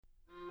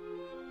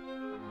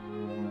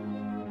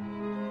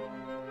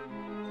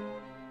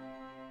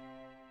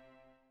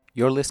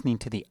You're listening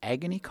to the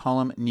Agony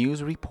Column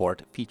News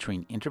Report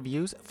featuring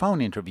interviews, phone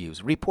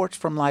interviews, reports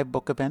from live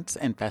book events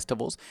and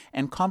festivals,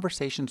 and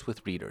conversations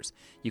with readers.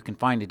 You can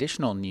find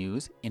additional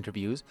news,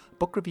 interviews,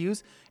 book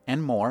reviews,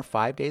 and more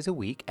 5 days a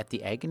week at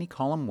the Agony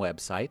Column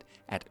website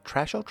at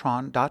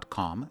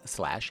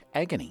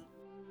trashotron.com/agony.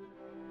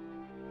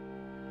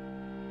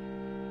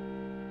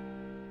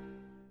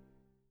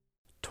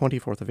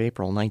 April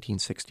 24th,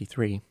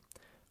 1963.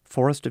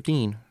 Forest of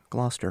Dean,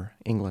 Gloucester,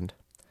 England.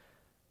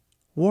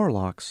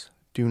 Warlocks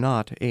do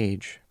not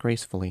age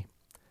gracefully.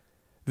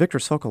 Viktor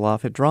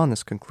Sokolov had drawn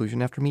this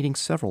conclusion after meeting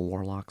several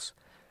warlocks.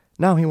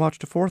 Now he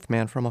watched a fourth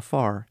man from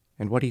afar,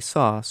 and what he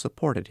saw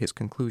supported his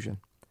conclusion.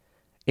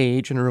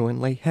 Age and ruin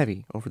lay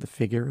heavy over the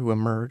figure who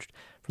emerged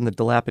from the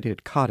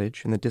dilapidated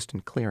cottage in the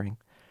distant clearing.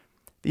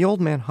 The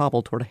old man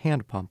hobbled toward a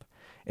hand pump,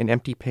 an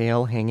empty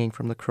pail hanging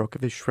from the crook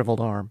of his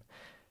shriveled arm.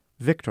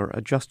 Viktor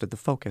adjusted the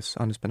focus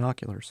on his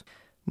binoculars.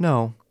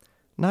 No,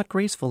 not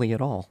gracefully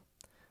at all.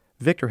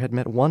 Viktor had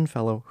met one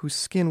fellow whose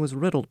skin was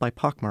riddled by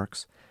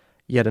pockmarks,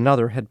 yet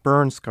another had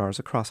burn scars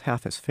across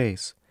half his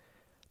face.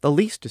 The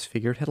least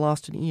disfigured had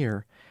lost an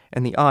ear,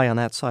 and the eye on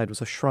that side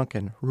was a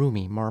shrunken,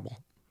 rheumy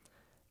marble.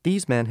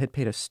 These men had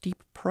paid a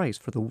steep price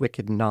for the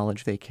wicked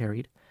knowledge they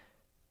carried,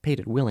 paid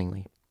it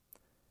willingly.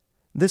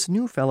 This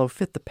new fellow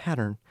fit the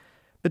pattern,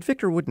 but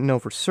Viktor wouldn't know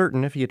for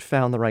certain if he had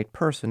found the right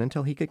person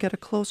until he could get a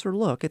closer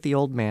look at the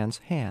old man's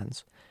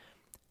hands.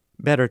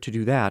 Better to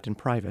do that in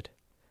private.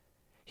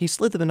 He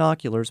slid the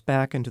binoculars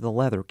back into the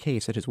leather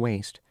case at his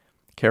waist,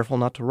 careful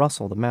not to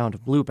rustle the mound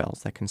of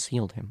bluebells that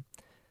concealed him.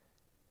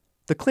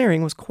 The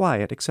clearing was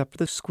quiet except for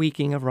the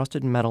squeaking of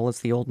rusted metal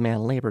as the old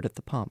man labored at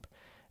the pump,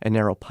 a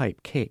narrow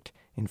pipe caked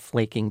in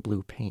flaking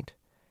blue paint.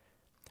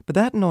 But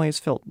that noise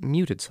felt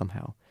muted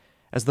somehow,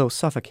 as though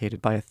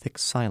suffocated by a thick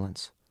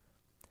silence.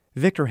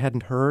 Viktor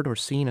hadn't heard or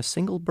seen a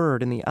single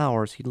bird in the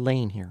hours he'd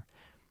lain here.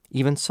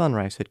 Even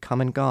sunrise had come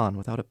and gone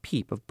without a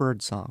peep of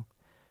bird song.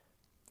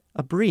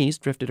 A breeze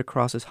drifted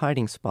across his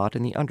hiding spot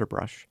in the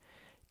underbrush,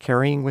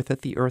 carrying with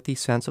it the earthy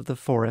scents of the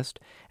forest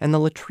and the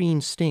latrine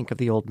stink of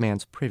the old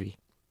man's privy.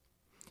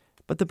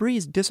 But the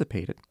breeze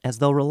dissipated, as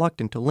though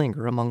reluctant to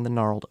linger among the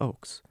gnarled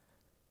oaks.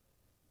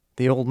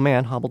 The old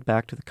man hobbled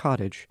back to the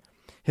cottage.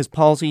 His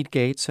palsied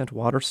gait sent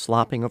water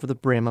slopping over the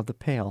brim of the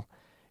pail.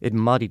 It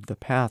muddied the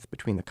path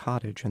between the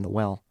cottage and the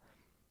well.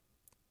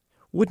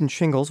 Wooden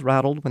shingles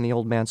rattled when the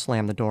old man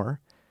slammed the door.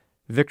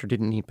 Viktor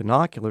didn't need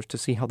binoculars to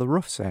see how the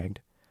roof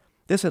sagged.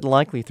 This had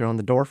likely thrown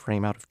the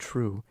doorframe out of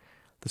true.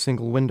 The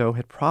single window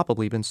had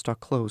probably been stuck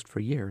closed for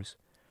years.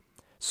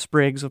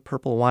 Sprigs of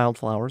purple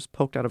wildflowers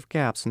poked out of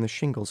gaps in the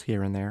shingles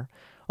here and there,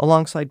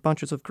 alongside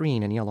bunches of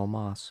green and yellow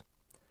moss.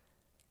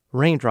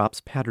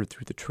 Raindrops pattered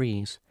through the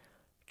trees.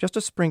 Just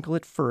a sprinkle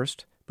at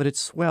first, but it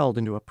swelled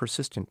into a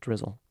persistent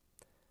drizzle.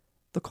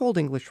 The cold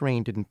English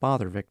rain didn't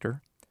bother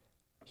Viktor.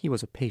 He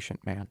was a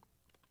patient man.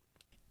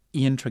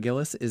 Ian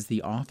Tregillis is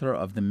the author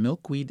of the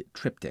Milkweed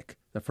Triptych.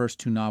 The first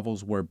two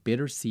novels were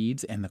Bitter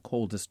Seeds and The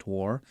Coldest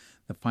War.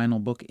 The final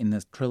book in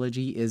this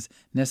trilogy is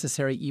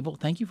Necessary Evil.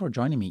 Thank you for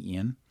joining me,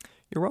 Ian.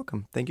 You're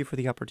welcome. Thank you for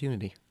the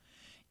opportunity.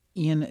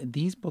 Ian,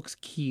 these books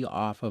key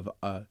off of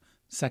a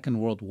Second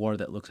World War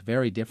that looks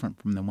very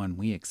different from the one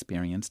we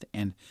experienced,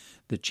 and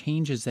the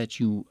changes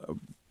that you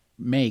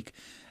make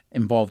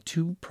involve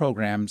two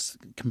programs,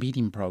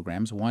 competing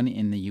programs, one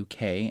in the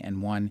UK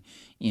and one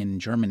in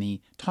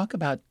Germany. Talk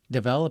about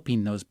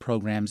developing those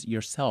programs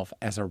yourself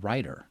as a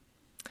writer.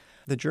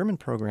 The German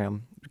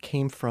program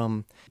came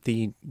from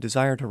the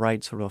desire to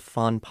write sort of a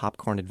fun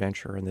popcorn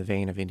adventure in the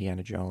vein of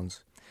Indiana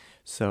Jones.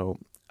 So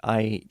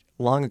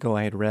long ago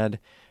I had read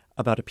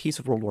about a piece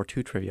of World War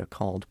II trivia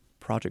called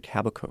Project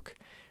Habakkuk,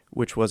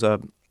 which was a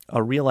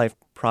real-life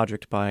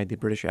project by the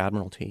British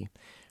Admiralty,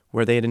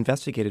 where they had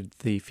investigated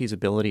the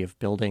feasibility of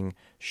building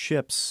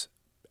ships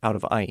out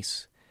of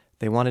ice.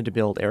 They wanted to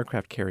build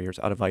aircraft carriers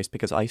out of ice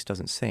because ice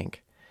doesn't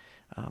sink.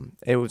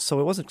 It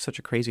wasn't such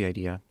a crazy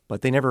idea,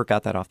 but they never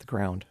got that off the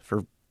ground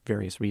for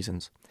various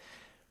reasons.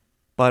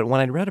 But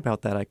when I'd read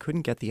about that, I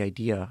couldn't get the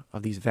idea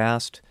of these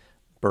vast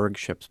berg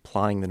ships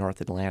plying the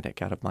North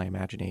Atlantic out of my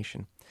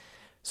imagination.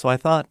 So I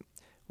thought,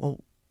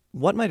 well,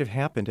 what might have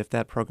happened if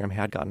that program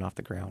had gotten off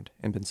the ground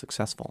and been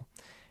successful?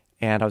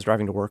 And I was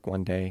driving to work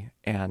one day,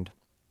 and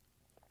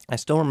I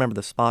still remember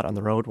the spot on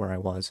the road where I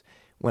was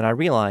when I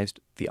realized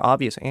the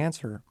obvious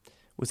answer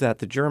was that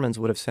the Germans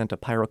would have sent a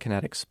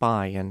pyrokinetic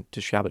spy in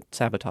to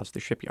sabotage the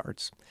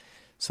shipyards.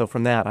 So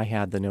from that, I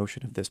had the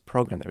notion of this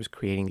program that was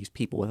creating these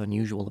people with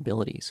unusual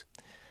abilities.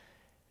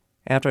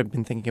 After I'd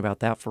been thinking about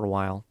that for a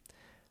while,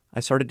 I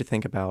started to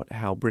think about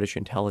how British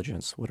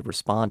intelligence would have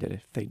responded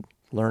if they'd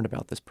learned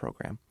about this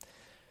program.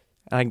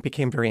 And I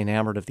became very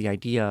enamored of the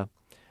idea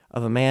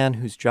of a man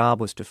whose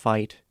job was to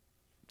fight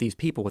these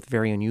people with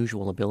very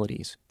unusual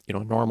abilities, a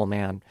normal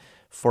man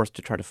forced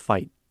to try to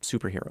fight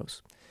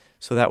superheroes.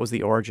 So that was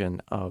the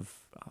origin of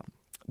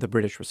the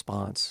British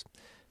response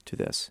to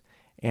this.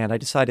 And I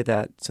decided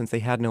that since they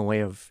had no way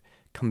of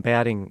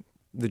combating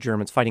the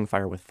Germans, fighting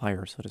fire with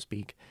fire, so to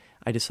speak,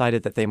 I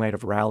decided that they might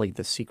have rallied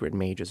the secret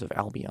mages of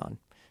Albion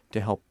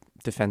to help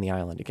defend the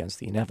island against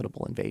the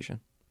inevitable invasion.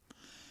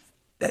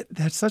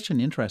 That's such an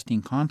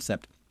interesting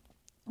concept.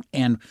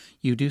 And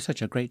you do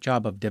such a great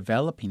job of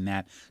developing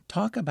that.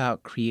 Talk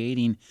about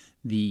creating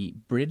the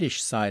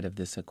British side of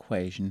this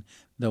equation,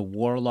 the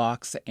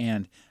warlocks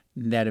and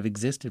that have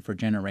existed for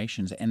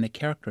generations, and the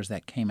characters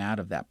that came out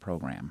of that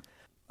program.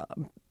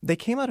 They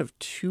came out of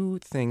two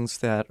things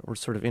that were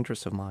sort of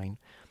interests of mine.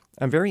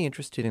 I'm very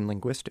interested in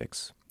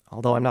linguistics,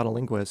 although I'm not a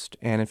linguist,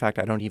 and in fact,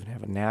 I don't even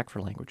have a knack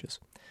for languages.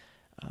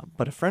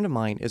 But a friend of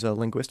mine is a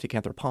linguistic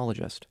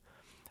anthropologist,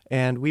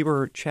 and we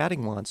were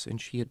chatting once,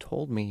 and she had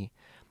told me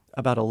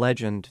about a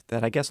legend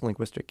that I guess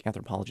linguistic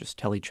anthropologists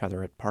tell each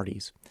other at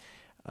parties.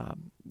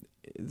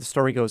 The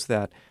story goes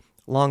that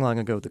long, long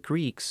ago, the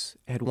Greeks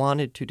had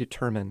wanted to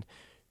determine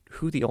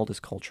who the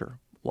oldest culture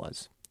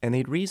was, and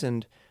they'd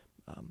reasoned,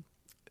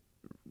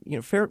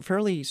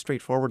 fairly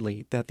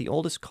straightforwardly, that the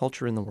oldest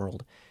culture in the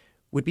world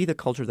would be the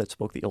culture that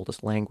spoke the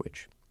oldest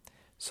language.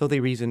 So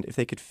they reasoned if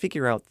they could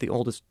figure out the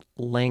oldest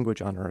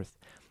language on Earth,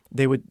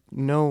 they would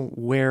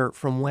know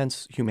from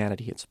whence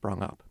humanity had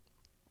sprung up.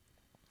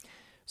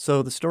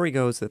 So the story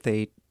goes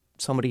that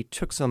somebody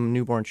took some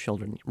newborn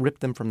children,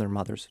 ripped them from their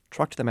mothers,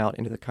 trucked them out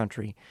into the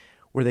country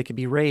where they could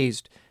be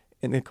raised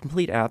in the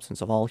complete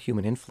absence of all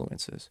human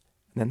influences.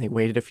 And then they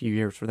waited a few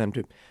years for them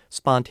to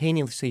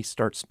spontaneously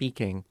start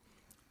speaking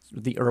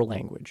the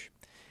language.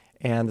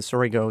 And the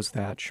story goes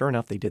that, sure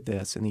enough, they did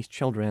this, and these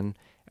children,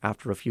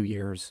 after a few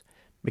years,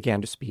 began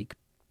to speak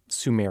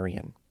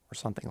Sumerian or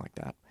something like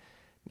that.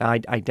 Now,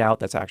 I doubt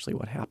that's actually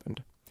what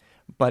happened.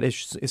 But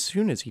as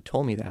soon as he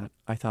told me that,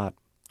 I thought,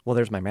 well,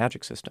 there's my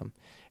magic system.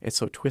 It's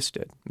so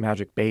twisted,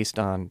 magic based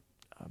on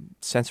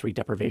sensory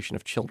deprivation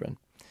of children.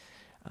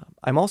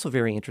 I'm also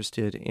very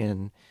interested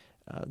in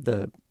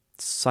the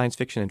science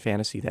fiction and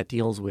fantasy that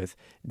deals with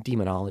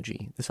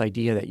demonology, this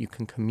idea that you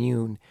can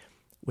commune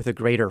with a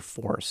greater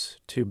force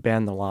to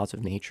bend the laws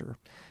of nature.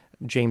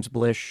 James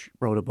Blish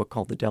wrote a book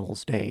called The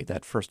Devil's Day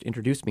that first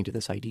introduced me to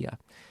this idea.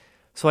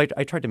 So I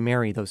tried to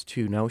marry those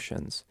two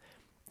notions,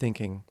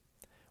 thinking,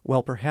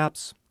 well,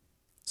 perhaps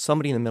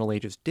somebody in the Middle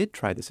Ages did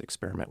try this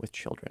experiment with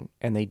children,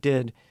 and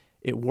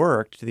it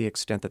worked to the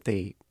extent that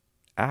they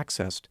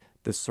accessed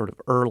this sort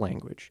of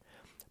language.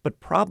 But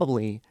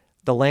probably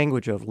the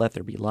language of let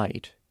there be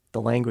light,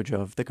 the language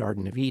of the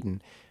Garden of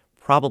Eden,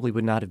 probably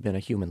would not have been a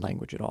human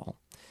language at all.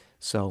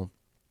 So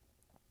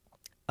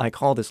I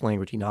call this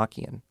language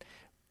Enochian,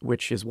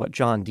 which is what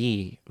John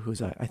Dee,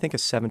 who's I think a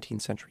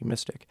 17th century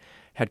mystic,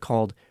 had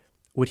called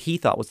what he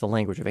thought was the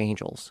language of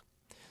angels.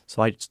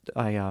 So I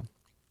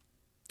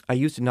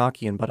used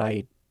Enochian, but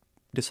I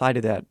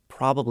decided that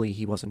probably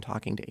he wasn't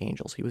talking to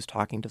angels. He was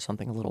talking to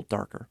something a little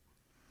darker.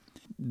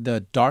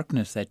 The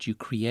darkness that you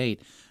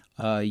create,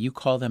 you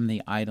call them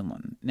the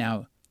Eidolon.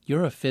 Now,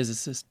 you're a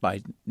physicist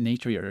by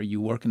nature, or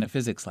you work in a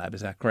physics lab,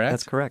 is that correct?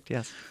 That's correct,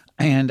 yes.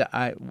 And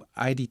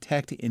I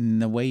detect in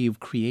the way you've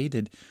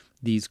created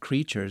these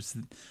creatures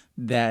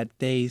that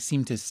they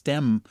seem to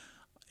stem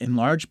in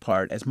large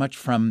part as much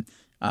from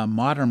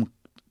modern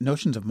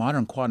notions of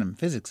modern quantum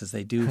physics as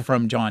they do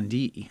from John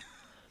Dee.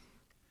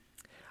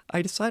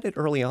 I decided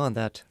early on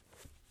that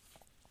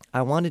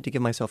I wanted to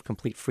give myself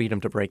complete freedom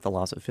to break the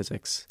laws of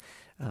physics.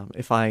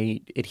 If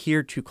I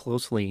adhered too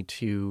closely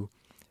to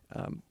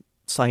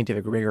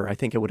scientific rigor, I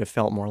think it would have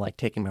felt more like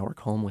taking my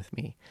work home with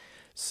me.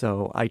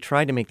 So I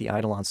tried to make the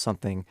Eidolons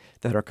something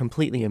that are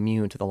completely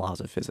immune to the laws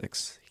of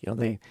physics.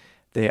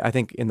 I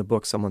think in the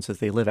book someone says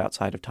they live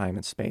outside of time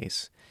and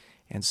space.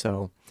 And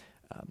so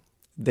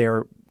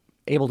they're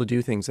able to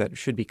do things that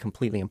should be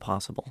completely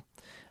impossible.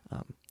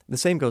 The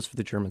same goes for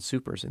the German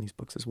supers in these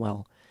books as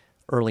well.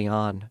 Early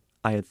on,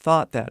 I had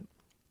thought that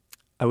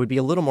I would be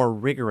a little more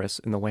rigorous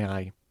in the way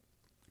I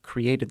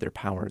created their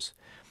powers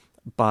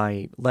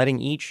by letting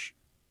each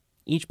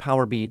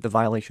power be the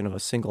violation of a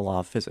single law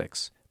of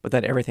physics, but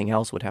that everything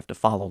else would have to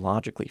follow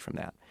logically from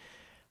that.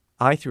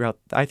 I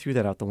threw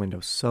that out the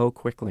window so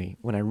quickly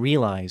when I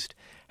realized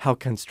how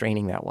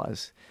constraining that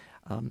was.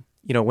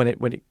 When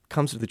it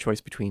comes to the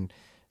choice between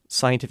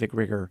scientific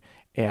rigor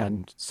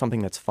and something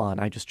that's fun,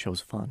 I just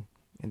chose fun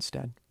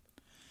instead.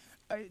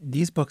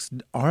 These books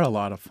are a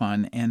lot of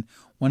fun, and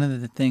one of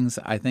the things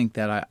I think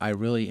that I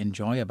really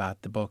enjoy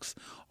about the books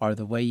are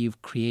the way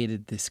you've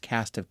created this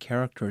cast of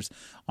characters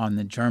on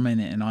the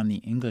German and on the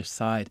English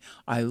side.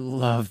 I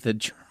love the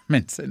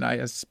Germans, and I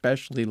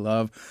especially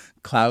love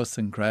Klaus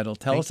and Gretel.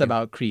 Tell us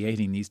about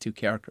creating these two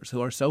characters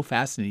who are so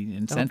fascinating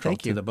and central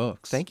to the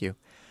books. Thank you.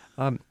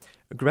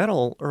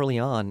 Gretel, early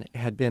on,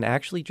 had been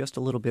actually just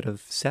a little bit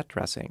of set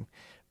dressing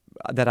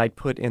that I'd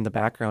put in the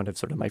background of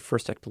sort of my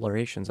first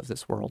explorations of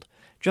this world,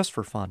 just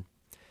for fun.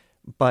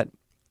 But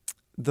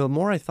the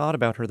more I thought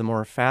about her, the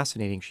more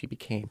fascinating she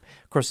became.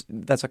 Of course,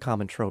 that's a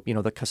common trope,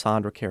 the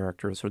Cassandra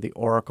characters or the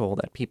Oracle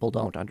that people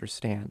don't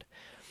understand.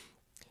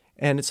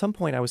 And at some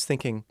point I was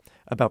thinking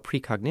about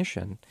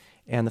precognition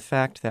and the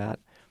fact that,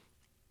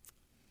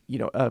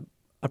 a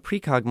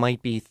precog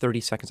might be 30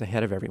 seconds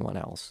ahead of everyone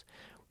else.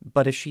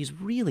 But if she's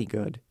really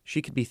good,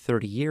 she could be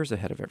 30 years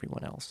ahead of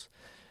everyone else.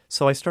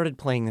 So I started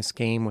playing this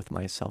game with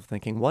myself,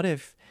 thinking, what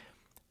if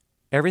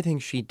everything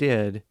she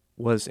did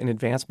was an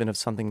advancement of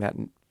something that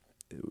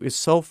is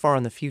so far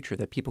in the future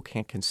that people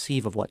can't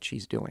conceive of what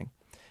she's doing.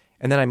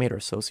 And then I made her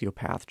a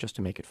sociopath just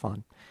to make it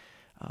fun.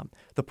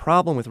 The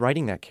problem with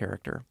writing that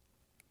character,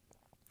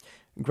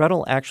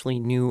 Gretel actually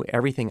knew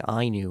everything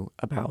I knew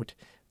about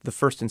the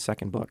first and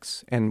second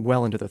books and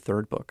well into the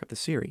third book of the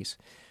series.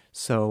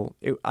 So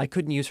I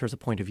couldn't use her as a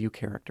point of view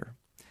character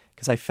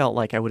because I felt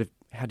like I would have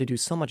had to do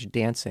so much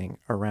dancing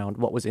around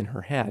what was in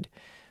her head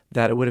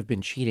that it would have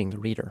been cheating the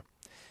reader.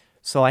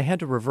 So I had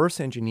to reverse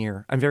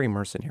engineer. I'm very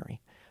mercenary.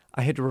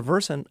 I had to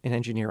reverse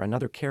engineer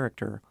another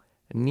character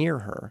near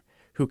her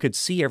who could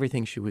see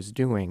everything she was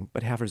doing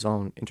but have his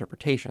own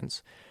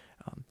interpretations,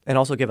 and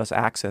also give us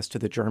access to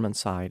the German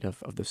side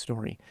of the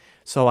story.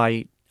 So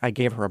I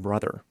gave her a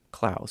brother,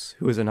 Klaus,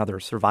 who is another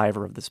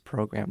survivor of this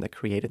program that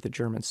created the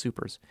German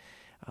supers.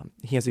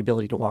 He has the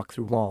ability to walk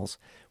through walls,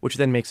 which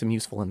then makes him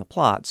useful in the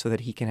plot so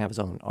that he can have his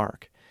own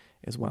arc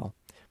as well.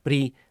 But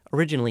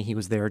originally he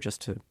was there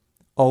just to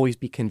always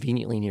be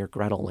conveniently near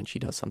Gretel when she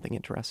does something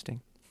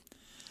interesting.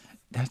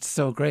 That's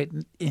so great.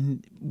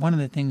 And one of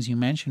the things you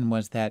mentioned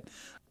was that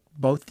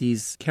both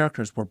these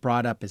characters were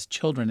brought up as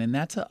children, and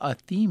that's a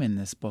theme in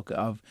this book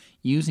of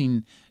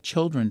using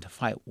children to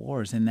fight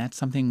wars, and that's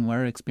something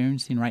we're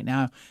experiencing right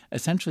now.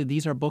 Essentially,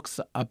 these are books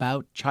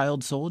about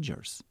child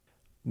soldiers.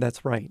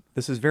 That's right.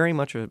 This is very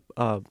much a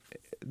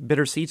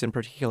Bitter Seeds in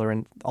particular,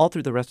 and all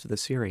through the rest of the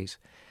series.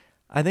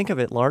 I think of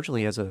it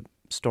largely as a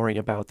story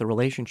about the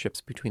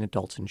relationships between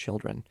adults and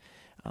children,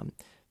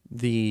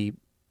 the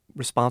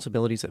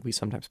responsibilities that we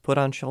sometimes put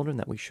on children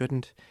that we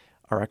shouldn't,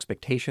 our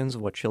expectations of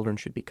what children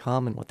should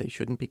become and what they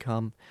shouldn't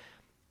become,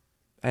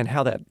 and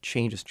how that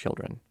changes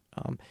children,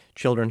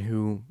 children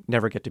who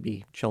never get to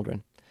be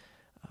children.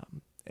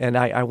 And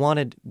I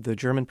wanted the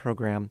German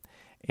program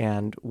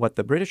and what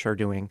the British are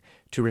doing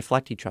to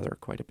reflect each other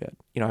quite a bit.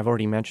 I've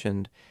already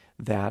mentioned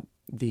that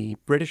the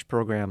British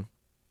program,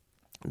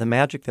 the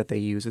magic that they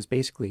use is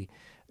basically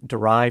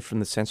derived from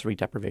the sensory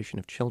deprivation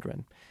of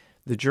children.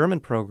 The German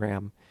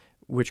program,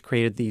 which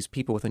created these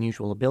people with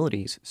unusual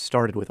abilities,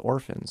 started with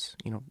orphans,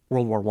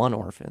 World War I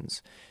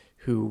orphans,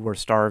 who were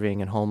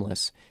starving and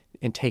homeless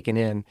and taken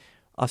in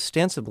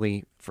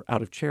ostensibly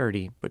out of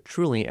charity, but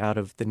truly out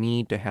of the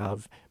need to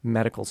have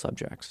medical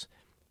subjects,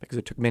 because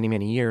it took many,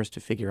 many years to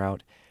figure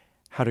out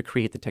how to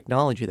create the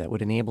technology that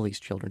would enable these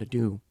children to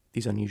do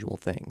these unusual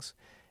things,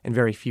 and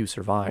very few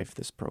survived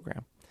this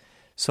program.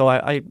 So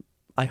I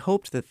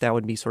hoped that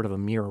would be sort of a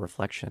mirror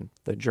reflection,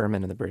 the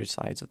German and the British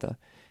sides of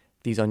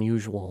these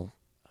unusual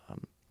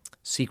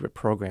secret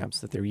programs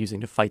that they're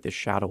using to fight this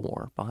shadow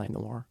war behind the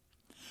war.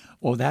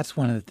 Well, that's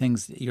one of the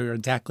things. You're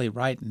exactly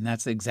right, and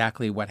that's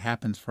exactly what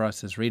happens for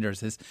us as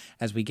readers. Is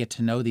as we get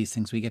to know these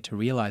things, we get to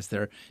realize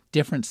they're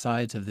different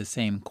sides of the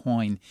same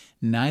coin,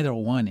 neither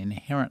one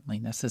inherently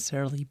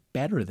necessarily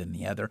better than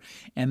the other.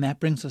 And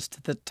that brings us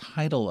to the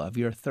title of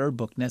your third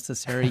book,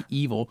 Necessary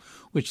Evil,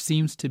 which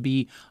seems to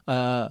be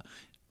part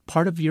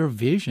of your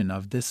vision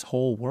of this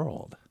whole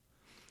world.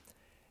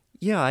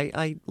 Yeah,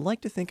 I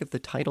like to think of the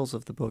titles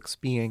of the books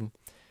being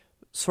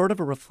sort of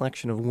a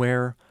reflection of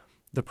where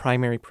the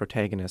primary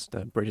protagonist,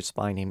 a British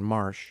spy named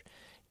Marsh,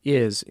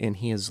 is in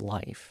his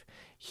life.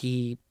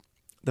 The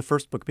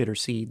first book, Bitter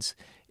Seeds,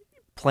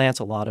 plants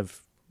a lot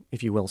of,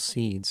 if you will,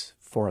 seeds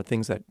for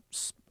things that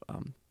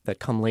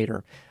come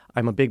later.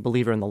 I'm a big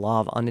believer in the law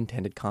of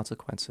unintended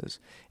consequences.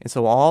 And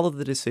so all of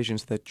the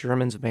decisions that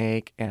Germans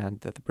make and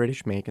that the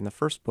British make in the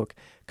first book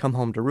come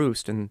home to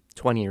roost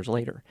 20 years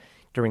later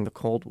during the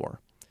Cold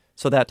War.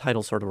 So that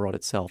title sort of wrote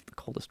itself, The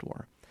Coldest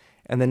War.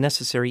 And then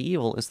Necessary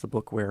Evil is the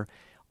book where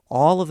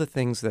all of the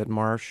things that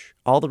Marsh,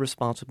 all the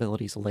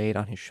responsibilities laid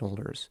on his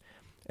shoulders,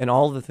 and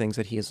all of the things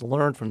that he has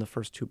learned from the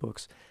first two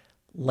books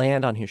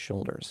land on his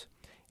shoulders.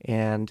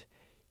 And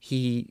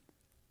the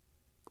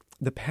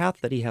path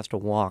that he has to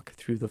walk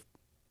through the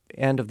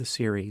end of the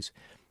series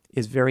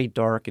is very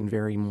dark and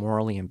very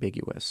morally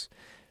ambiguous.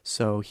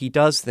 So he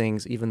does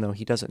things even though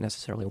he doesn't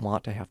necessarily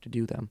want to have to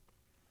do them.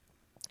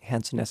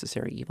 Hence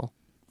Necessary Evil.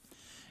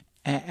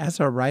 As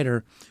a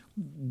writer,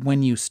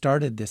 when you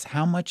started this,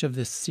 how much of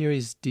this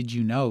series did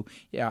you know?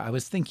 Yeah, I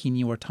was thinking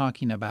you were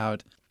talking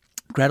about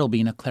Gretel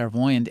being a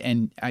clairvoyant,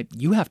 and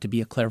you have to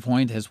be a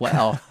clairvoyant as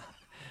well.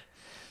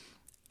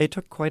 It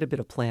took quite a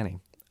bit of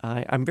planning.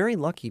 I'm very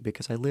lucky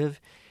because I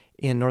live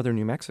in northern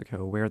New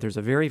Mexico, where there's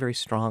a very, very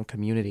strong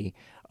community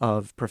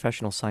of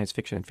professional science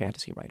fiction and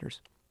fantasy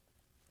writers.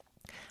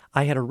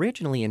 I had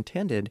originally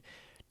intended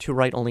to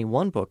write only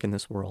one book in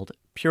this world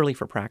purely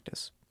for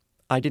practice.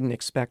 I didn't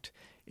expect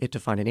it to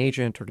find an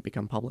agent or to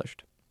become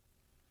published.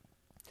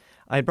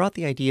 I brought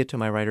the idea to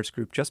my writers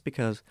group just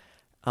because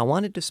I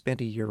wanted to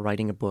spend a year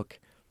writing a book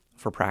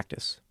for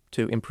practice,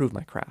 to improve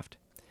my craft.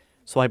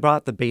 So I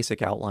brought the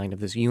basic outline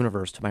of this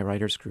universe to my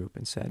writers group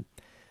and said,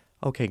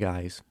 okay,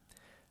 guys,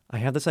 I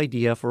have this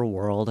idea for a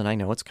world, and I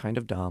know it's kind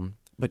of dumb,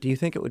 but do you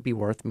think it would be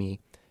worth me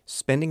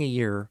spending a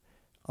year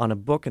on a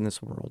book in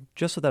this world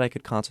just so that I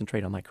could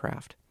concentrate on my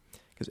craft?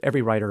 Because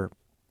every writer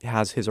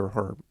has his or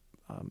her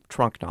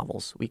trunk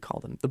novels, we call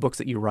them, the books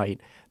that you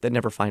write that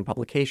never find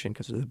publication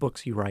because they're the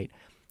books you write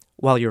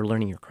while you're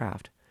learning your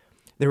craft.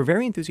 They were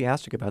very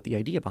enthusiastic about the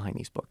idea behind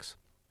these books.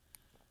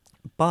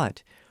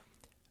 But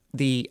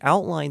the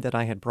outline that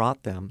I had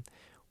brought them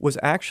was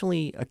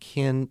actually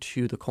akin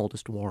to The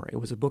Coldest War. It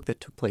was a book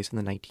that took place in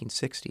the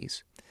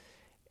 1960s.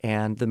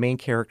 And the main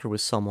character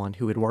was someone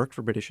who had worked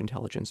for British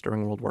intelligence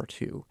during World War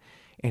II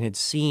and had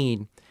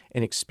seen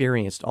and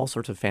experienced all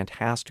sorts of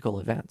fantastical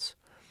events.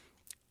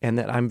 And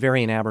that I'm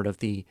very enamored of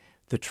the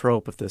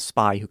trope of the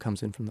spy who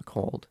comes in from the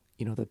cold.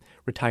 You know, the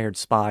retired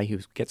spy who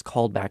gets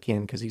called back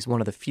in because he's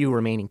one of the few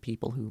remaining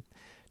people who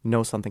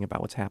know something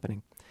about what's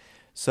happening.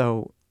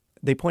 So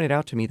they pointed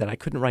out to me that I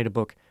couldn't write a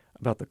book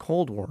about the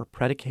Cold War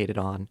predicated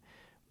on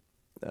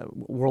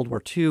World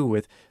War II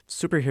with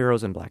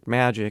superheroes and black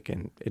magic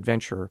and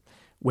adventure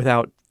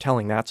without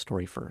telling that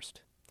story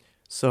first.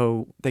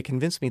 So they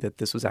convinced me that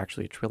this was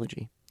actually a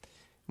trilogy.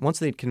 Once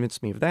they'd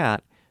convinced me of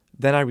that,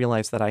 then I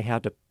realized that I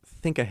had to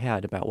think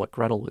ahead about what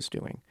Gretel was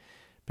doing.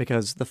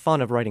 Because the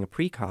fun of writing a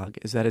precog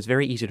is that it's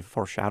very easy to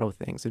foreshadow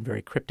things in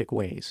very cryptic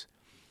ways.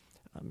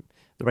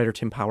 The writer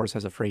Tim Powers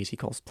has a phrase he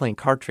calls playing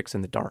card tricks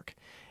in the dark.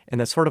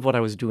 And that's sort of what I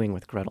was doing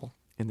with Gretel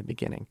in the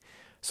beginning.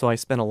 So I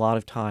spent a lot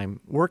of time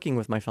working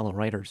with my fellow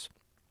writers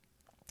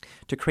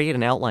to create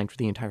an outline for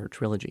the entire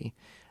trilogy.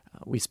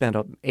 We spent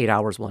 8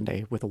 hours one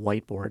day with a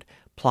whiteboard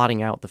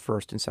plotting out the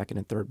first and second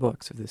and third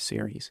books of this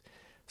series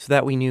so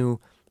that we knew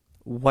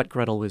what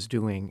Gretel was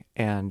doing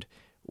and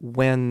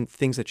when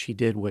things that she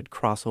did would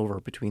cross over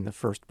between the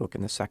first book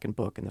and the second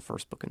book and the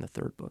first book and the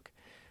third book.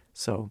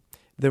 So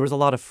there was a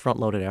lot of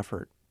front-loaded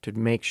effort to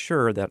make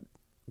sure that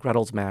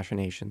Gretel's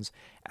machinations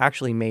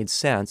actually made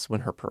sense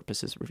when her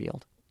purpose is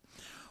revealed.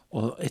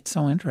 Well, it's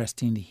so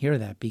interesting to hear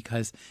that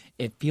because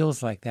it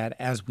feels like that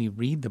as we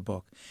read the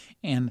book.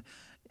 And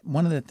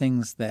one of the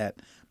things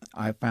that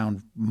I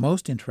found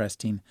most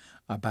interesting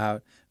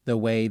about the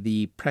way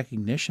the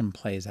precognition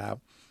plays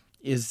out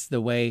is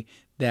the way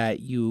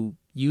that you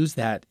use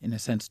that, in a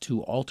sense,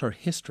 to alter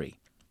history.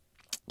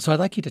 So I'd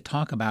like you to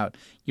talk about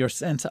your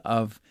sense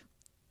of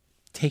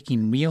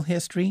taking real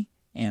history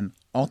and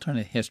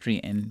alternate history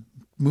and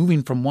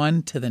moving from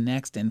one to the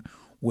next, and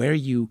what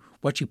you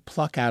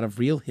pluck out of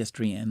real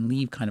history and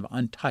leave kind of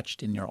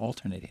untouched in your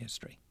alternate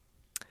history.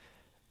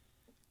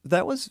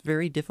 That was a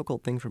very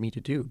difficult thing for me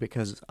to do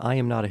because I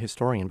am not a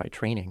historian by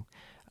training.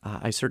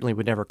 I certainly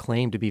would never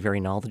claim to be very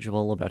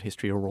knowledgeable about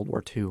history or World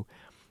War II.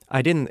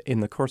 I didn't,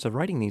 in the course of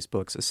writing these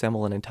books,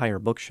 assemble an entire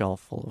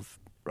bookshelf full of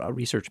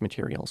research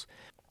materials.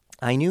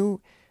 I knew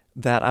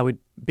that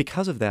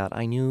because of that,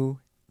 I knew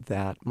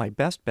that my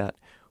best bet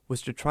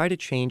was to try to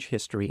change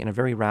history in a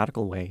very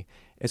radical way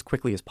as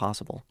quickly as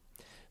possible.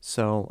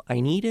 So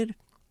I needed,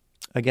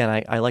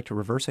 again, I like to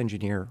reverse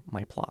engineer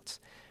my plots.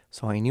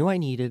 So I knew I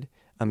needed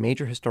a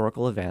major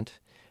historical event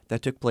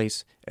that took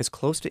place as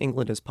close to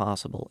England as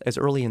possible, as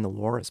early in the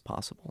war as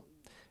possible,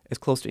 as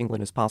close to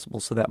England as possible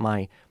so that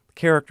my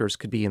characters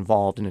could be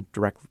involved in a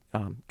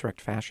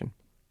direct fashion.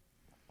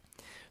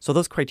 So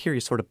those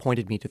criteria sort of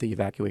pointed me to the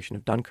evacuation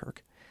of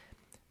Dunkirk.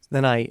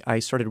 Then I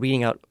started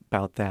reading out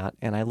about that,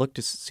 and I looked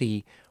to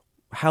see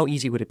how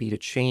easy would it be to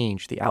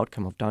change the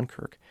outcome of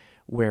Dunkirk,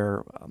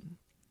 where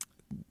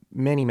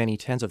many, many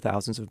tens of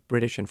thousands of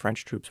British and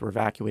French troops were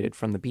evacuated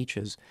from the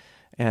beaches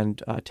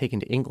and taken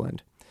to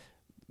England.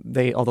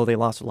 Although they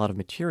lost a lot of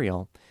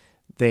material,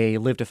 they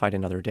lived to fight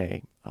another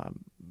day.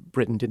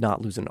 Britain did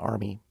not lose an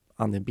army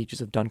on the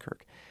beaches of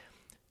Dunkirk.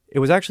 It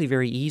was actually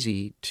very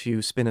easy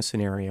to spin a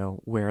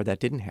scenario where that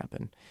didn't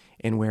happen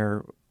and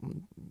where,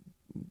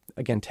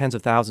 again, tens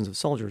of thousands of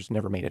soldiers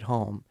never made it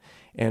home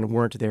and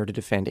weren't there to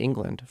defend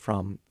England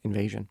from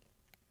invasion.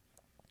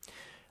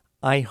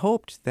 I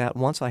hoped that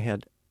once I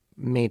had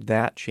made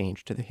that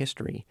change to the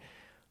history,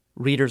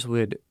 readers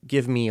would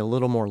give me a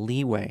little more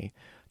leeway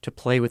to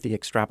play with the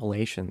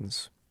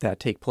extrapolations that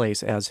take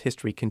place as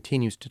history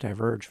continues to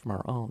diverge from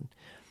our own.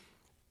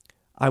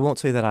 I won't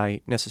say that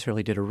I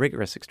necessarily did a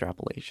rigorous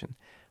extrapolation,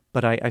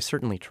 but I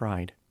certainly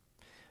tried.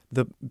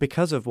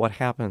 Because of what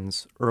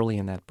happens early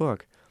in that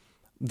book,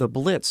 the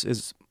Blitz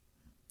is,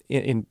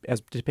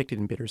 as depicted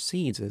in Bitter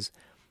Seeds, is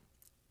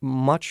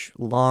much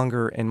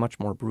longer and much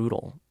more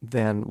brutal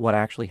than what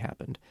actually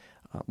happened,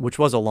 which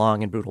was a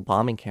long and brutal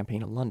bombing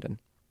campaign in London.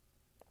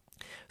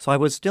 So I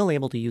was still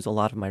able to use a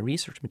lot of my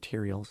research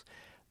materials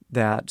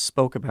that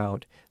spoke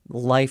about the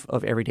life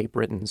of everyday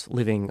Britons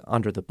living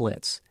under the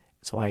Blitz.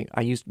 So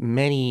I used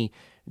many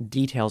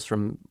details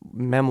from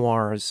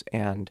memoirs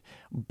and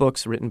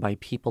books written by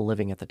people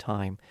living at the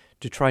time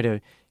to try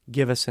to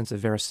give a sense of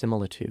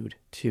verisimilitude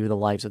to the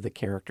lives of the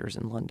characters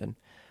in London.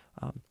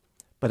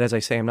 But as I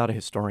say, I'm not a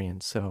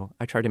historian, so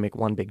I tried to make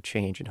one big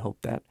change and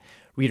hope that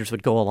readers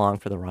would go along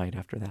for the ride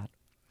after that.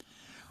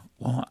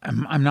 Well,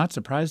 I'm not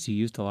surprised you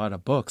used a lot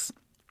of books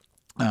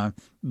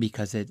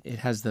because it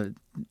has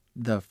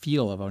the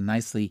feel of a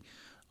nicely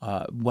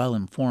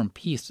well-informed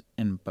piece.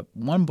 But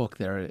one book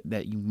there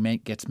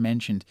that gets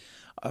mentioned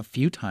a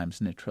few times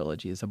in the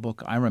trilogy is a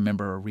book I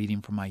remember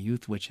reading from my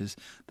youth, which is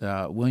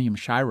the William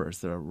Shirer's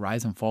The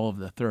Rise and Fall of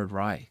the Third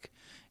Reich.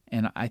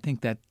 And I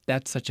think that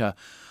that's such a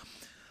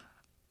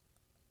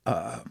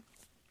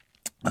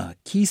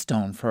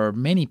keystone for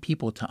many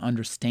people to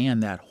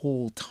understand that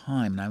whole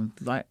time. And I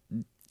would like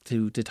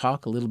to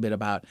talk a little bit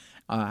about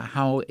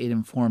how it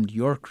informed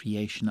your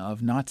creation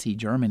of Nazi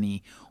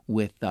Germany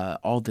with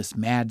all this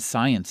mad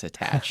science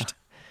attached.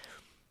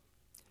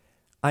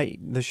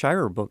 The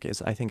Shirer book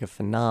is, I think, a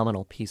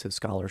phenomenal piece of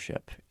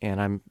scholarship,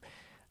 and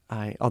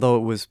although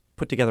it was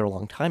put together a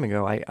long time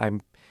ago,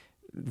 I'm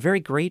very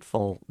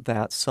grateful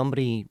that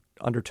somebody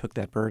undertook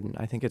that burden.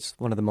 I think it's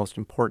one of the most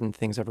important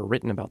things ever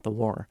written about the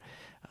war,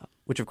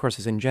 which of course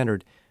has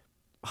engendered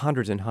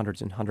hundreds and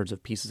hundreds and hundreds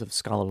of pieces of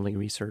scholarly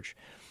research.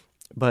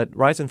 But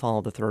Rise and Fall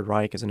of the Third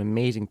Reich is an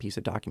amazing piece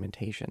of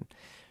documentation.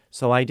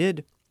 So I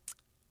did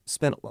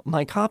spend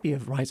my copy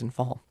of Rise and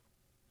Fall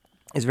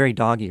is very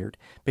dog-eared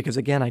because,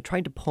 again, I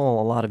tried to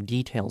pull a lot of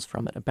details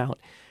from it about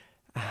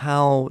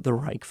how the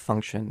Reich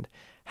functioned,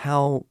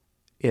 how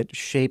it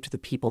shaped the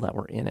people that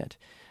were in it.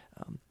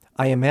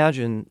 I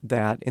imagine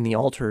that in the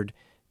altered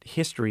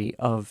history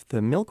of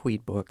the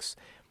Milkweed books,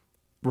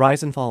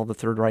 Rise and Fall of the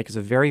Third Reich is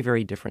a very,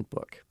 very different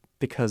book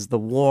because the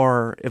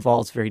war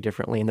evolves very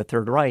differently in the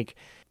Third Reich.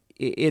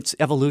 Its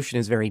evolution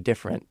is very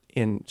different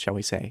in, shall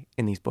we say,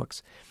 in these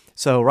books.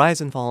 So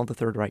Rise and Fall of the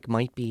Third Reich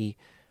might be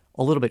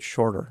a little bit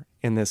shorter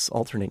in this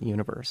alternate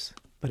universe,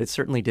 but it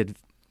certainly did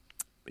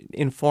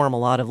inform a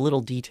lot of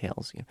little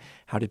details.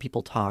 How did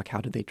people talk?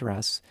 How did they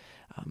dress?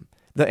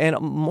 And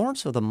more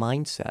so the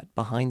mindset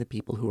behind the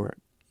people who are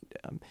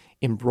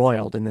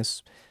embroiled in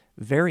this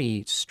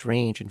very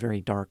strange and very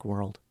dark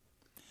world.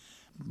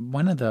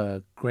 One of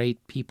the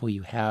great people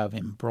you have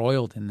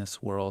embroiled in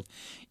this world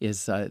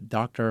is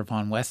Dr.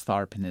 von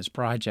Westharp and his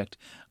project,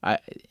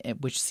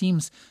 which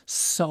seems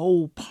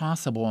so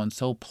possible and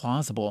so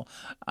plausible.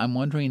 I'm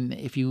wondering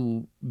if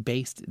you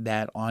based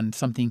that on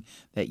something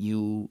that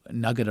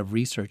nugget of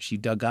research you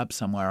dug up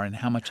somewhere, and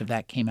how much of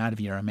that came out of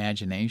your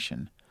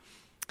imagination.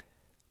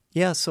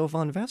 Yeah, so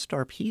von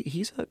Westharp,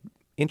 he's an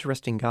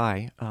interesting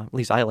guy. At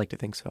least I like to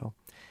think so.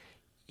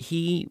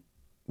 He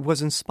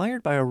was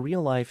inspired by a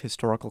real-life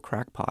historical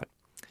crackpot,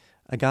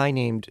 a guy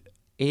named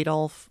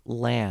Adolf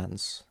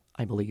Lanz,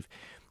 I believe,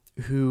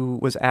 who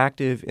was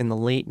active in the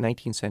late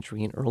 19th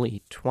century and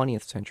early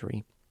 20th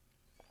century.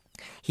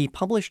 He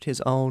published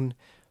his own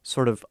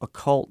sort of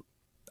occult,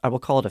 I will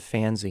call it a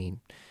fanzine,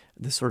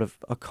 this sort of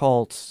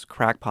occult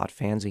crackpot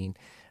fanzine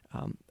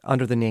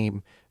under the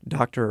name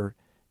Dr.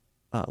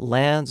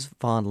 Lanz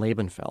von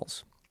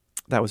Lebenfels.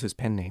 That was his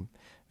pen name,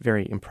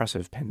 very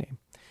impressive pen name.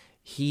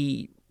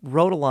 He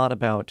wrote a lot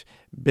about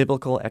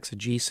biblical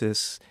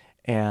exegesis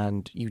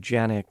and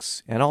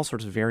eugenics and all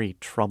sorts of very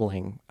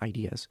troubling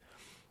ideas.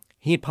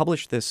 He had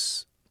published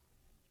this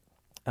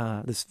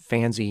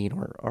fanzine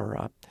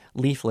or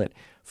leaflet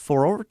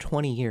for over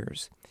 20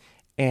 years,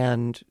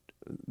 and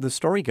the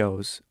story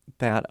goes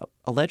that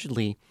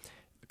allegedly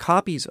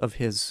copies of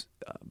his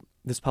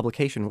this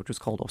publication, which was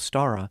called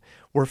Ostara,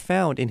 were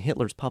found in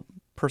Hitler's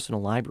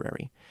personal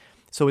library.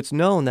 So it's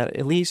known that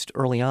at least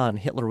early on,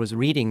 Hitler was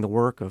reading the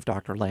work of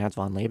Dr. Lanz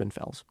von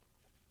Lebenfels.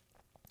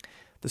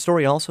 The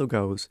story also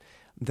goes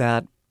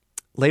that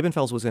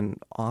Lebenfels was in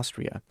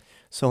Austria.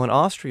 So when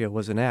Austria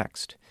was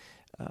annexed,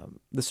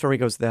 the story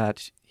goes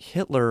that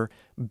Hitler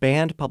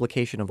banned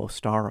publication of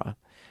Ostara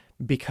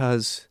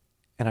because,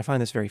 and I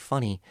find this very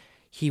funny,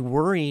 he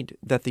worried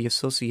that the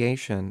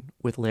association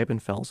with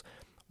Lebenfels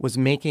was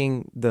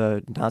making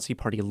the Nazi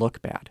Party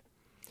look bad.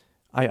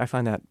 I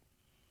find that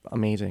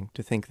amazing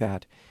to think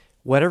that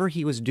whatever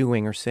he was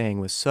doing or saying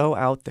was so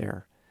out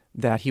there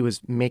that he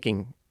was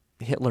making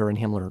Hitler and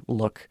Himmler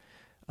look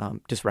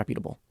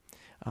disreputable.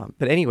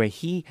 But anyway,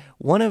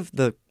 one of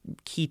the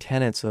key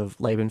tenets of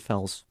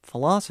Lebenfels'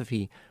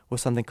 philosophy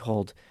was something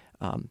called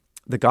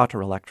the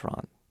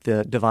Götterelektron,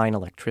 the divine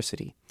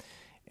electricity.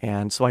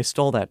 And so I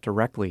stole that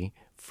directly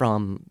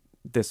from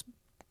this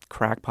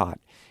crackpot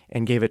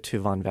and gave it to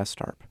von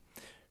Westharp,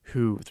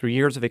 who, through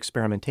years of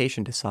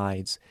experimentation,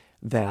 decides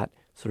that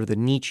sort of the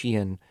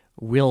Nietzschean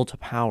will to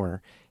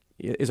power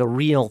is a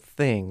real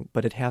thing,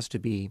 but it has to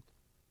be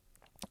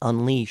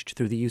unleashed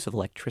through the use of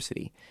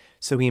electricity.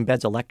 So he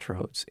embeds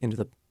electrodes into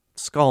the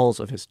skulls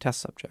of his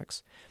test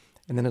subjects.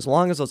 And then as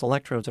long as those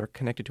electrodes are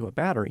connected to a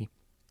battery,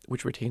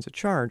 which retains a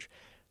charge,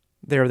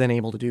 they're then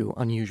able to do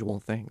unusual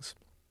things.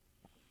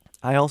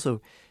 I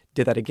also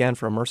did that again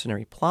for a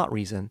mercenary plot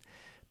reason,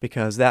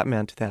 because that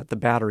meant that the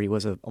battery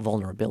was a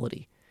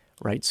vulnerability,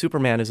 right?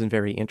 Superman isn't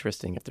very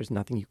interesting if there's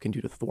nothing you can do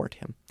to thwart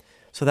him.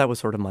 So that was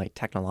sort of my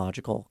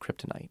technological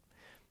kryptonite.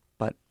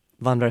 But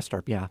von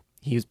Westharp, yeah,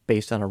 he was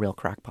based on a real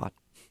crackpot.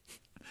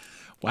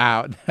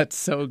 Wow, that's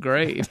so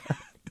great.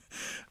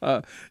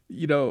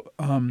 You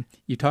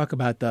talk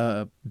about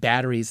the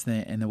batteries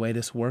and the way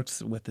this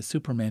works with the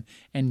Superman,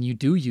 and you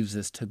do use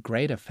this to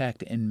great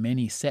effect in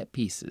many set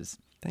pieces.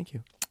 Thank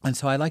you. And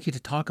so I'd like you to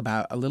talk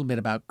about a little bit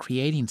about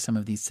creating some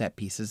of these set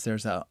pieces.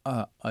 There's a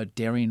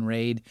daring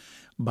raid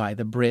by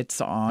the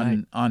Brits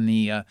Right. on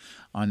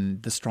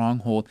the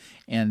stronghold,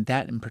 and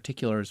that in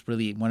particular is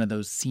really one of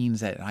those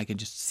scenes that I could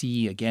just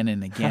see again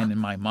and again in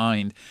my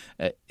mind.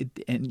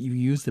 And you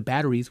use the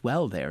batteries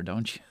well there,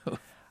 don't you?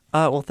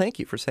 Well, thank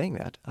you for saying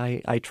that.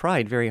 I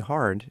tried very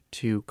hard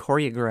to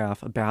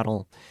choreograph a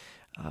battle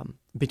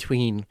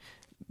between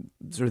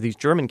sort of these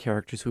German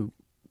characters who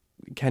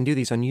can do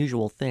these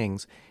unusual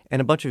things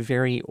and a bunch of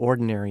very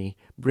ordinary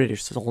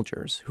British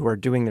soldiers who are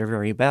doing their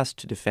very best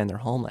to defend their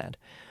homeland.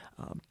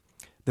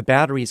 The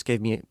batteries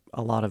gave me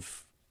a lot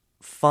of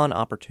fun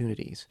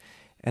opportunities,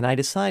 and I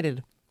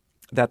decided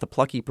that the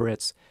plucky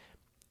Brits,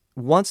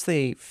 once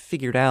they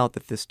figured out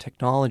that this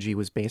technology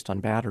was based on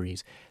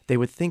batteries, they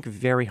would think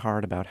very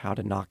hard about how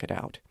to knock it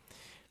out.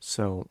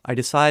 So I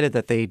decided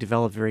that they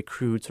developed very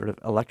crude sort of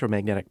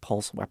electromagnetic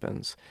pulse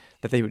weapons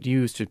that they would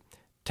use to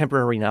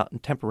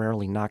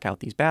temporarily knock out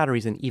these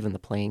batteries and even the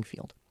playing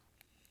field.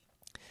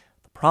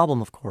 The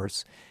problem, of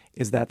course,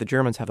 is that the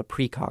Germans have a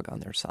precog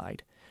on their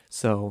side.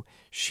 So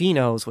she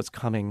knows what's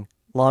coming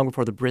long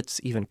before the Brits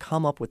even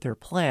come up with their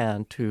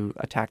plan to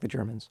attack the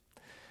Germans.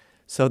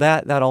 So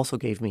that also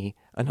gave me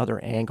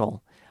another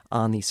angle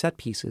on these set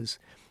pieces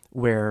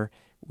where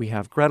we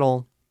have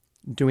Gretel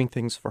doing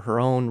things for her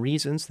own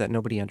reasons that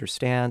nobody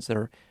understands, that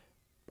are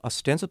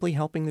ostensibly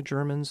helping the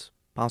Germans,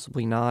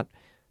 possibly not,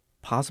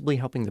 possibly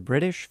helping the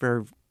British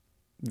for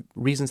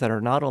reasons that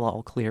are not at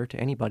all clear to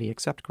anybody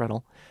except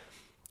Gretel.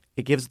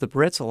 It gives the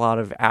Brits a lot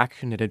of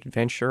action and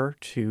adventure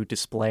to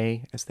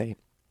display as they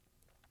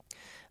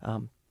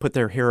put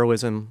their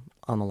heroism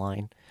on the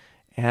line.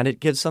 And it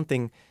gives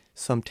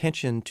some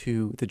tension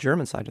to the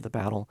German side of the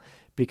battle,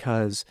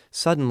 because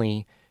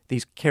suddenly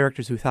these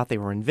characters who thought they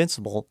were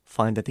invincible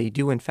find that they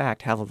do in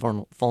fact have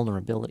a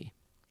vulnerability.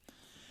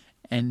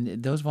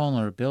 And those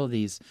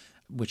vulnerabilities,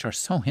 which are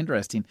so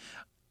interesting,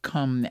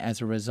 come as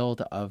a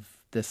result of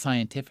the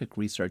scientific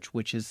research,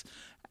 which is,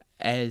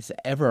 as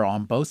ever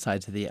on both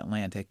sides of the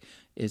Atlantic,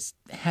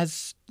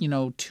 has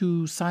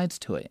two sides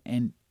to it.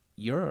 And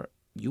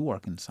you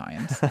work in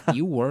science.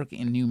 You work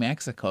in New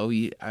Mexico.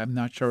 I'm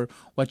not sure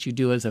what you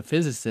do as a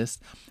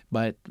physicist,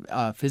 but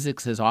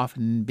physics has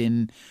often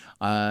been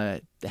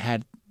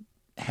had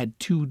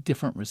two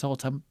different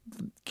results.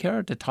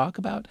 Care to talk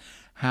about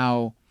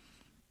how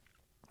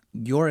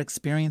your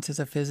experience as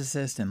a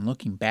physicist and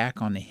looking back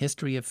on the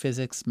history of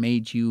physics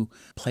made you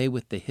play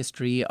with the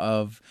history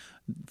of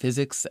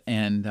physics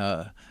and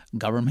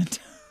government?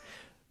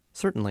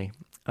 Certainly.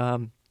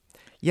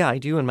 Yeah, I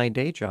do in my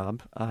day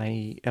job.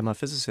 I am a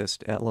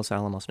physicist at Los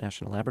Alamos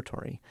National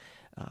Laboratory.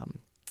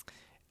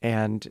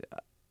 And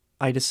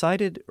I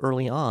decided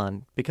early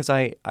on, because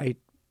I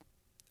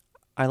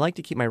like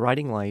to keep my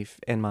writing life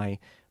and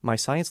my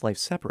science life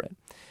separate.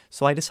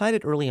 So I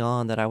decided early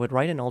on that I would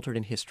write an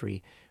alternate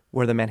history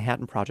where the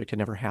Manhattan Project had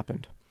never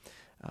happened.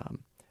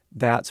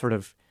 That sort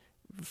of,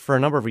 for a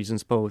number of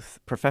reasons, both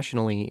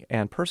professionally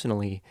and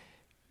personally,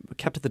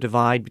 kept the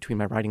divide between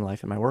my writing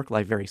life and my work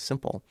life very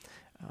simple,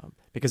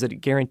 because it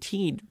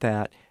guaranteed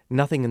that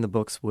nothing in the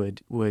books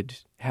would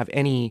have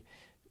any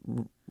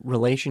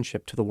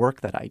relationship to the work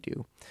that I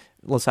do.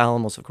 Los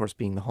Alamos, of course,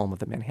 being the home of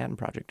the Manhattan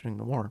Project during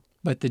the war.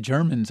 But the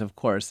Germans, of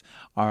course,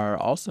 are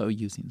also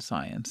using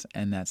science,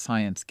 and that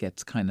science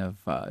gets kind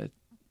of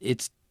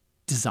it's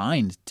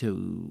designed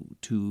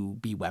to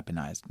be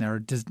weaponized. They're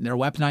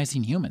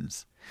weaponizing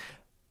humans.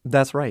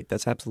 That's right.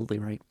 That's absolutely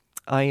right.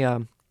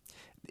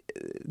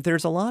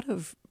 There's a lot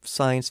of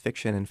science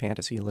fiction and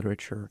fantasy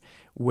literature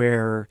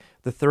where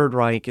the Third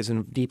Reich is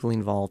deeply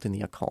involved in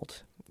the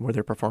occult, where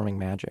they're performing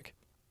magic.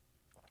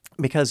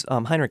 Because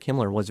Heinrich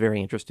Himmler was very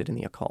interested in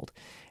the occult,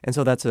 and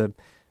so that's a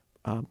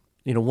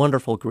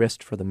wonderful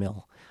grist for the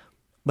mill.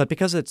 But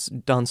because it's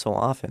done so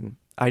often,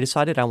 I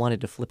decided I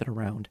wanted to flip it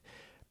around.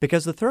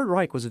 Because the Third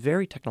Reich was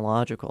very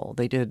technological.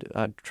 They did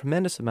a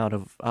tremendous amount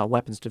of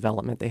weapons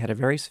development. They had a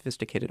very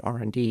sophisticated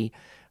R&D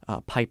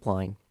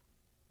pipeline.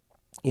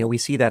 We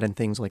see that in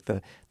things like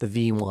the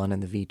V1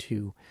 and the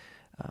V2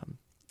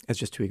 as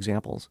just two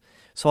examples.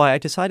 So I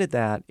decided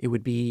that it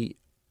would be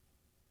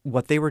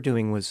what they were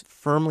doing was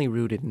firmly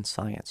rooted in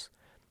science.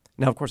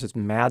 Now, of course, it's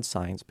mad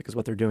science because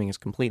what they're doing is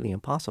completely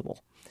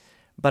impossible.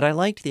 But I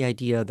liked the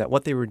idea that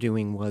what they were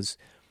doing was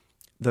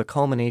the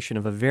culmination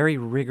of a very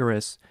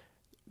rigorous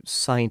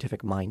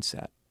scientific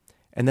mindset.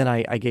 And then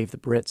I gave the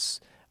Brits,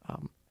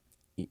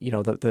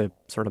 the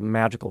sort of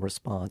magical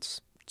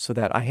response, so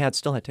that I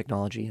still had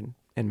technology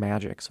and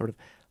magic, sort of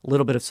a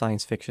little bit of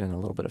science fiction and a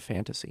little bit of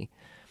fantasy.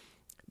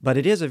 But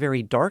it is a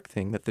very dark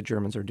thing that the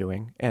Germans are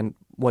doing, and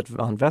what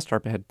von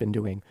Westarp had been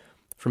doing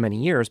for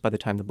many years by the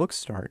time the books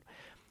start.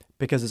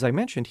 Because, as I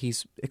mentioned,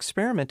 he's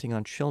experimenting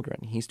on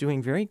children. He's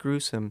doing very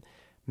gruesome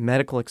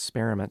medical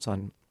experiments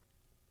on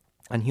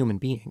human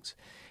beings.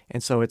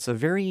 And so it's a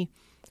very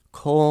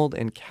cold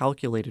and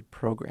calculated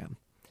program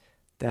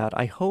that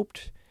I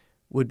hoped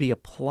would be a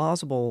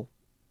plausible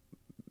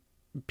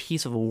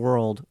piece of a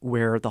world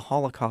where the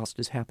Holocaust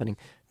is happening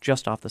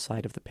just off the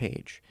side of the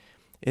page.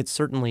 It's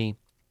certainly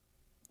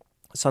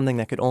something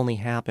that could only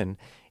happen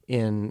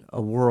in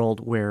a world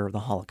where the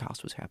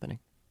Holocaust was happening.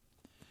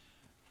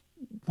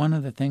 One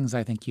of the things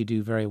I think you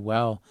do very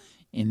well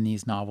in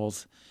these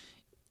novels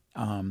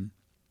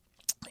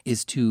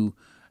is to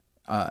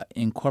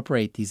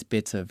incorporate these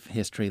bits of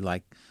history,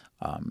 like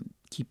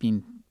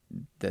keeping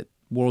the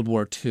World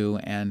War II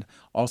and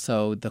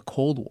also the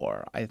Cold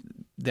War.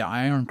 The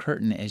Iron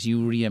Curtain, as you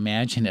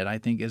reimagine it, I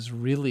think is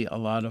really a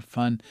lot of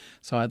fun.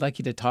 So I'd like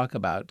you to talk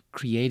about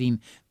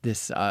creating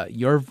this,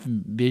 your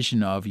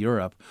vision of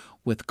Europe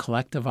with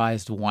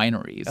collectivized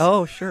wineries.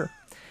 Oh, sure.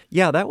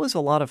 Yeah, that was a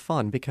lot of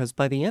fun because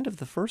by the end of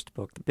the first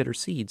book, The Bitter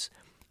Seeds,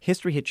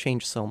 history had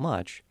changed so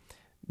much.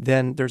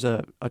 Then there's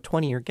a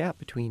 20-year gap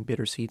between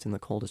Bitter Seeds and the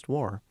Coldest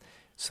War.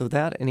 So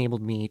that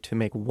enabled me to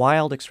make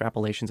wild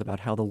extrapolations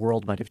about how the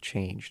world might have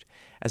changed.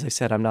 As I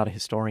said, I'm not a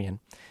historian.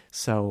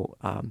 So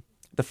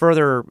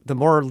the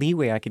more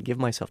leeway I could give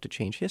myself to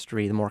change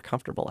history, the more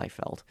comfortable I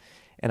felt.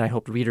 And I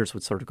hoped readers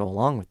would sort of go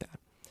along with that.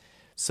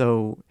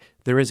 So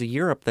there is a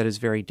Europe that is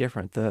very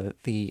different.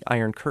 The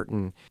Iron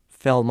Curtain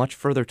fell much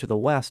further to the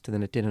west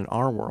than it did in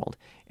our world,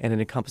 and it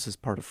encompasses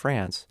part of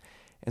France.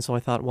 And so I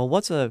thought, well,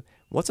 what's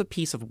a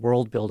piece of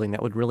world building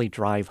that would really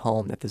drive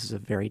home that this is a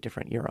very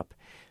different Europe?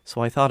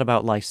 So I thought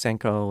about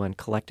Lysenko and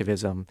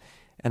collectivism,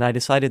 and I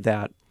decided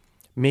that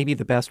maybe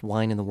the best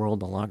wine in the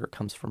world no longer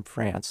comes from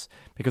France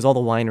because all the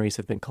wineries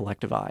have been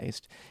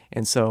collectivized.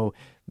 And so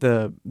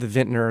the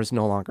vintners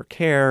no longer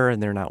care,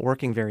 and they're not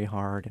working very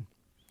hard. And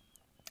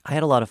I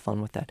had a lot of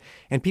fun with that.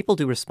 And people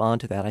do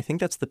respond to that. I think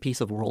that's the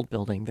piece of world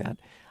building that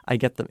I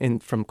get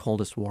from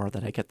Coldest War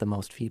that I get the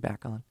most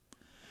feedback on.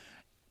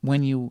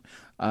 When you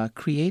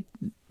create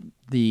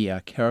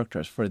the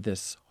characters for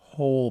this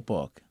whole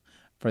book,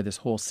 for this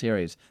whole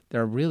series,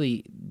 they're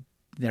very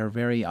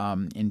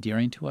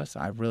endearing to us.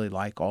 I really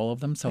like all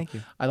of them. So Thank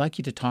you. I'd like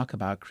you to talk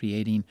about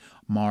creating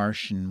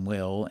Marsh and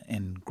Will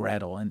and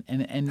Gretel.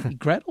 And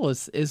Gretel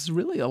is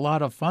really a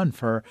lot of fun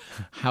for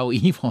how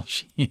evil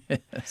she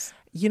is.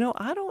 You know,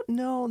 I don't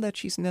know that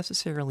she's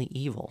necessarily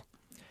evil.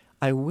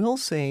 I will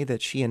say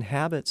that she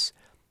inhabits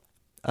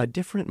a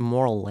different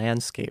moral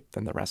landscape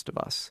than the rest of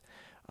us.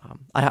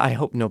 I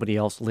hope nobody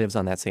else lives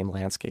on that same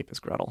landscape as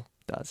Gretel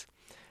does.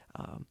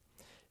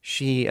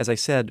 She, as I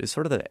said, is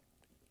sort of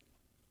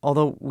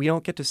although we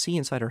don't get to see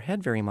inside her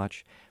head very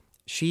much,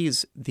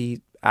 she's the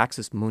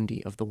axis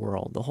mundi of the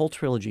world. The whole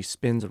trilogy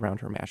spins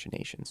around her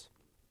machinations.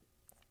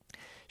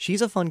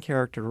 She's a fun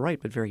character to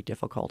write, but very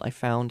difficult. I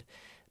found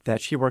that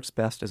she works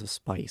best as a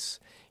spice.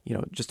 You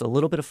know, just a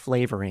little bit of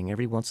flavoring.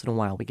 Every once in a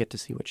while, we get to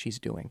see what she's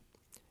doing.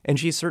 And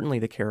she's certainly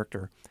the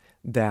character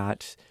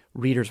that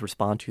readers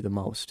respond to the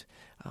most.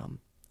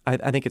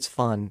 I think it's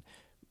fun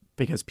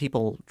because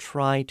people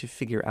try to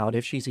figure out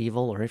if she's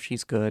evil or if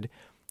she's good.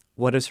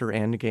 What is her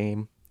end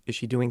game? Is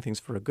she doing things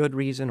for a good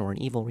reason or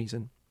an evil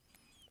reason?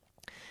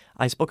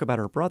 I spoke about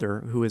her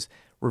brother, who is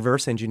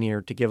reverse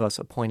engineered to give us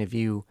a point of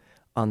view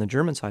on the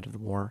German side of the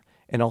war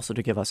and also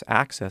to give us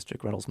access to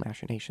Gretel's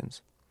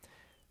machinations.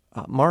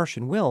 Marsh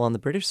and Will, on the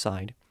British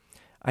side,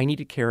 I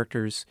needed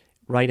characters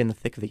right in the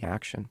thick of the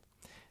action.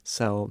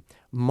 So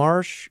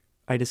Marsh,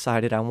 I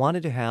decided I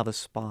wanted to have a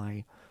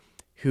spy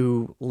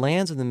who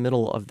lands in the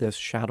middle of this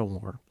shadow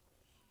war.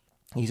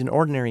 He's an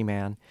ordinary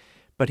man,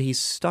 but he's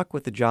stuck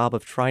with the job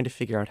of trying to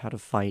figure out how to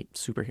fight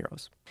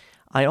superheroes.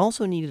 I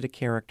also needed a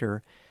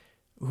character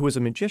who was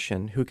a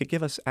magician who could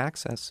give us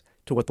access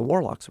to what the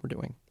warlocks were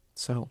doing.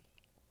 So,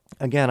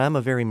 again, I'm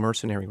a very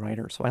mercenary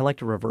writer, so I like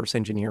to reverse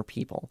engineer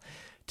people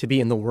to be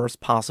in the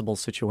worst possible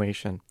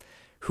situation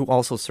who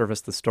also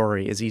service the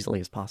story as easily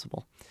as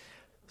possible.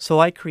 So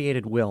I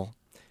created Will,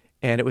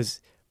 and it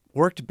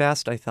worked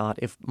best, I thought,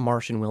 if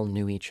Marsh and Will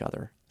knew each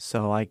other.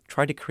 So I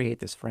tried to create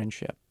this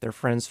friendship. They're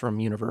friends from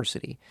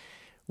university.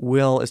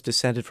 Will is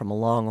descended from a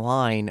long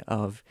line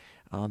of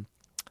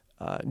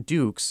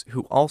dukes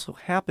who also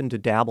happen to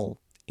dabble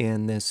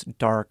in this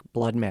dark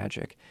blood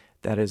magic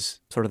that is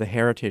sort of the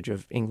heritage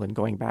of England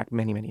going back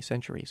many, many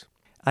centuries.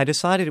 I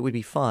decided it would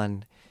be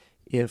fun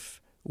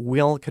if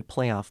Will could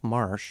play off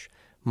Marsh,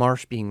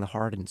 Marsh being the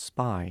hardened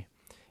spy,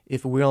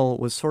 if Will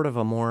was sort of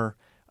a more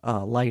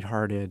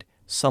lighthearted,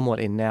 somewhat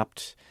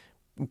inept,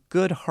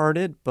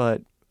 good-hearted,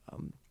 but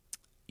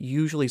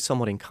usually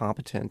somewhat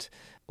incompetent,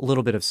 a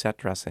little bit of set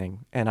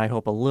dressing, and I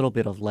hope a little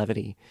bit of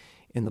levity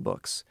in the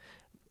books.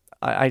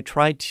 I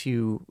tried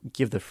to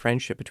give the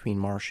friendship between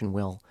Marsh and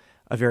Will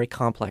a very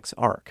complex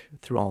arc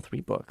through all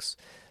three books.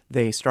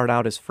 They start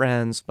out as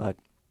friends, but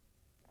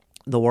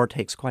the war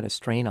takes quite a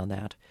strain on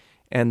that,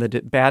 and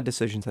the bad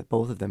decisions that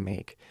both of them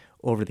make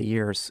over the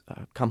years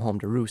come home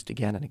to roost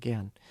again and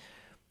again.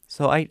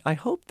 So I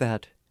hope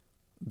that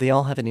they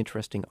all have an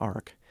interesting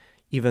arc,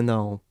 even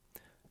though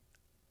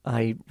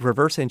I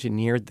reverse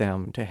engineered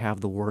them to have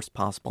the worst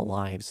possible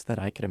lives that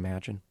I could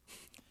imagine.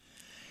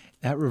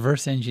 That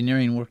reverse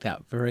engineering worked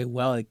out very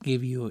well. It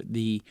gave you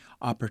the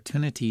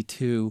opportunity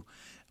to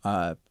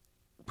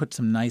put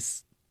some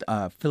nice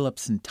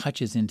Phillips and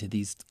touches into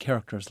these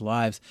characters'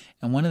 lives.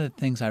 And one of the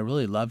things I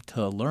really love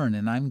to learn,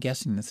 and I'm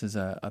guessing this is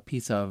a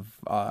piece of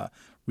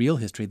real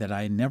history that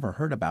I had never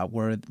heard about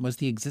was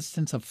the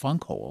existence of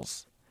funk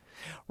holes.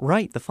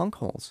 Right, the funk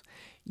holes.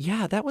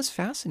 Yeah, that was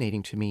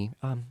fascinating to me.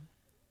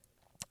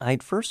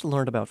 I'd first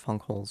learned about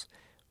funk holes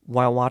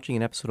while watching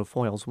an episode of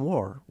Foyle's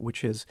War,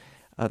 which is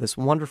this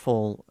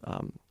wonderful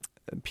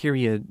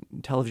period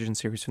television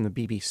series from the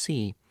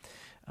BBC.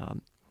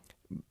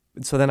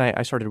 So then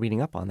I started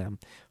reading up on them.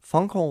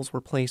 Funk holes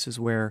were places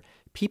where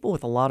people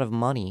with a lot of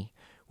money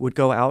would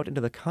go out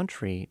into the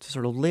country to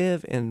sort of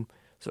live in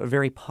sort of a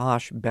very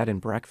posh bed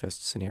and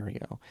breakfast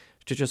scenario,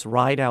 to just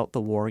ride out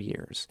the war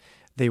years.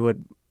 They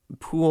would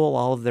pool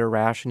all of their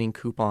rationing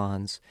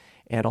coupons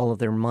and all of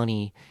their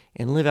money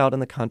and live out in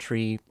the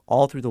country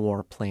all through the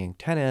war, playing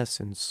tennis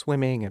and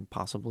swimming and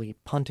possibly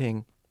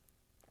punting.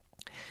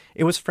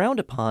 It was frowned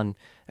upon,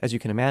 as you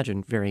can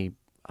imagine, very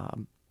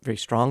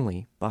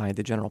strongly by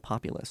the general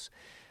populace.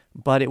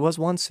 But it was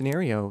one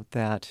scenario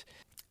that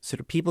sort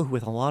of people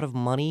with a lot of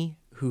money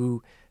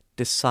who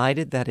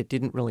decided that it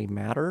didn't really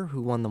matter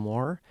who won the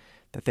war,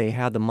 that they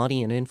had the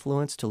money and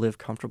influence to live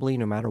comfortably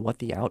no matter what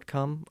the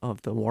outcome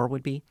of the war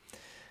would be.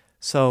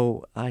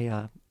 So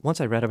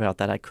once I read about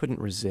that, I couldn't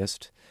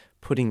resist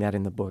putting that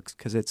in the books,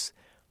 because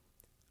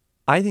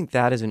I think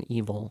that is an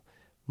evil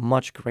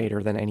much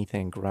greater than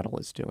anything Gretel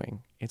is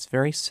doing. It's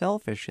very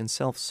selfish and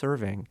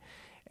self-serving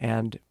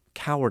and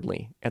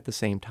cowardly at the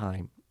same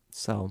time.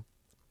 So,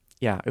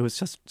 yeah, it was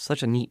just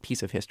such a neat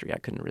piece of history I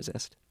couldn't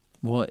resist.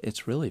 Well,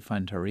 it's really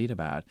fun to read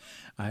about.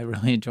 I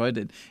really enjoyed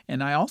it.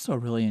 And I also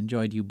really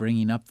enjoyed you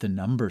bringing up the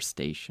number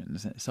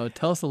stations. So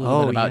tell us a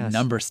little bit about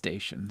number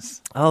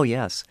stations. Oh,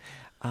 yes.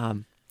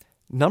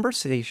 Number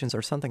stations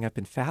are something I've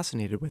been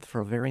fascinated with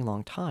for a very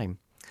long time.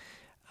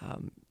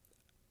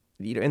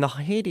 In the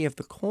heyday of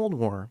the Cold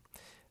War,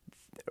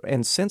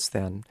 and since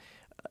then,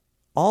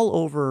 all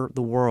over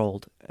the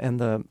world and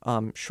the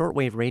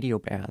shortwave radio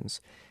bands,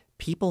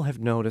 people have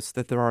noticed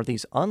that there are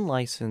these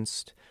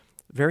unlicensed,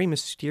 very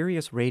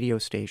mysterious radio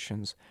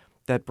stations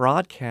that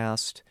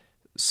broadcast,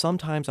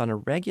 sometimes on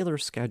irregular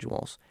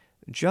schedules,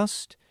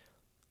 just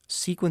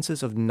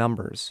sequences of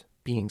numbers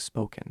being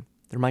spoken.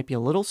 There might be a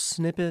little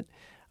snippet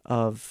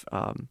of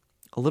a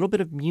little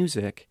bit of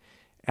music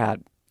at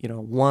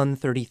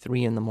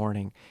 1:33 in the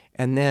morning,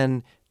 and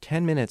then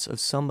 10 minutes of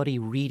somebody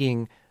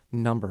reading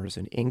numbers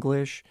in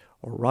English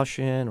or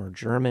Russian or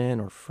German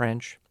or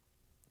French,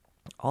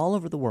 all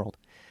over the world.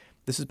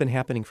 This has been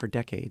happening for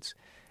decades.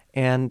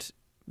 And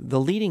the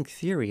leading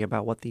theory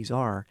about what these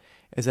are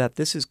is that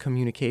this is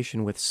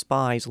communication with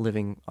spies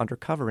living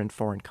undercover in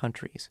foreign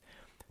countries.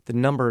 The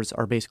numbers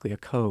are basically a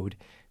code.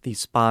 These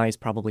spies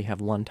probably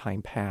have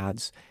one-time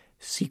pads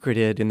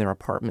secreted in their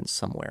apartments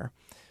somewhere.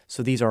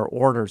 So these are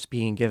orders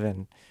being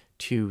given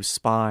to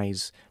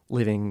spies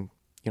living,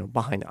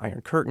 behind the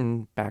Iron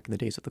Curtain back in the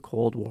days of the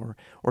Cold War,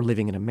 or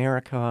living in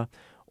America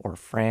or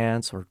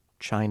France or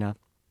China.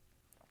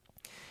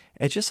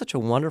 It's just such a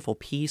wonderful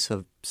piece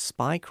of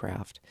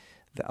spycraft,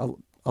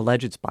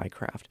 alleged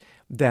spycraft,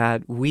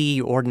 that we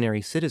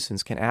ordinary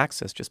citizens can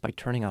access just by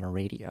turning on a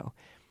radio.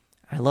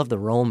 I love the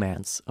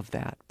romance of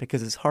that,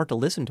 because it's hard to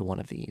listen to one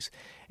of these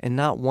and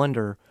not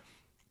wonder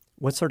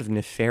what sort of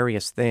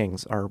nefarious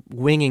things are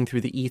winging through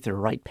the ether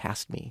right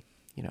past me,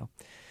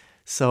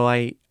 So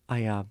I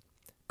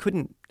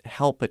couldn't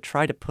help but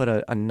try to put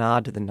a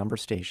nod to the number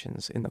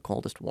stations in The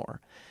Coldest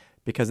War,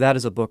 because that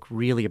is a book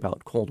really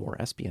about Cold War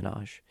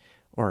espionage,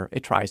 or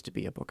it tries to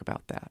be a book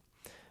about that.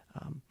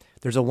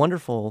 There's a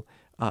wonderful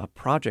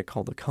project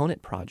called the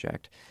Conant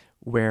Project,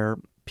 where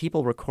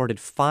people recorded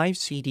 5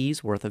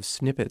 CDs worth of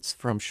snippets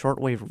from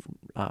shortwave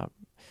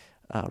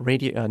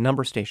radio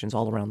number stations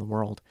all around the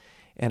world,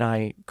 and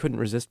I couldn't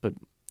resist but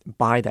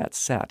buy that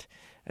set.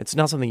 It's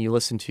not something you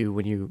listen to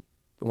when you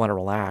want to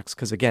relax,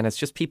 because again, it's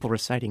just people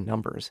reciting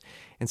numbers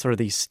in sort of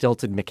these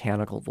stilted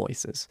mechanical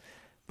voices.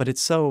 But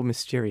it's so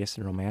mysterious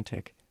and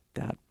romantic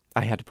that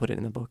I had to put it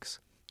in the books.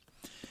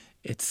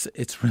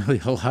 It's really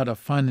a lot of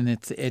fun, and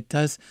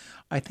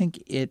I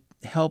think it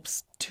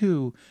helps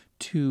too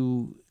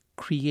to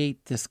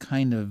create this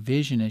kind of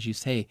vision, as you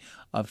say,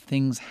 of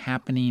things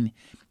happening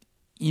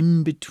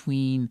in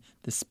between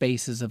the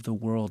spaces of the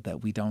world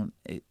that we don't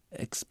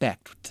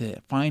expect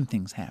to find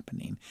things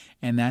happening.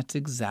 And that's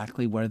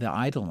exactly where the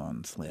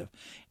Eidolons live.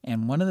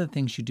 And one of the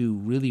things you do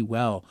really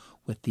well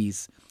with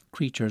these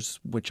creatures,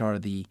 which are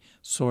the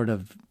sort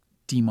of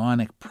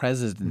demonic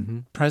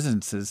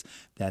presences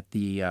that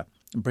the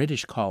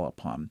British call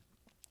upon,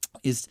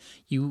 is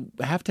you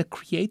have to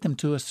create them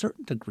to a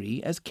certain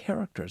degree as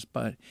characters,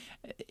 but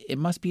it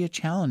must be a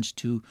challenge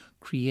to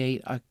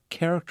create a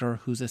character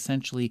who's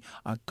essentially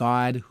a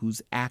god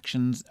whose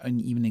actions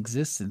and even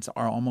existence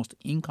are almost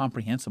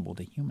incomprehensible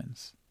to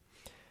humans.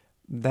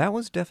 That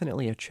was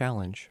definitely a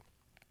challenge,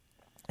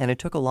 and it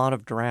took a lot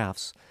of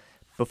drafts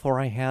before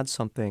I had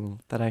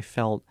something that I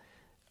felt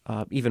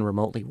even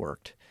remotely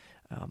worked.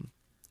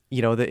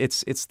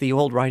 It's the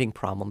old writing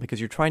problem,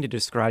 because you're trying to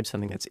describe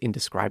something that's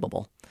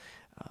indescribable.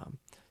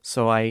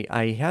 So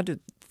I had to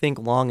think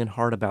long and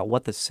hard about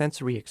what the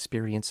sensory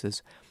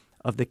experiences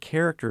of the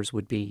characters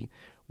would be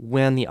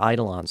when the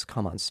Eidolons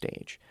come on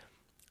stage.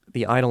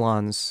 The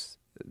Eidolons,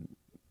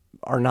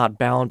 are not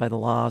bound by the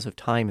laws of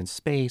time and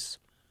space.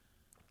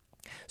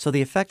 So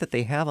the effect that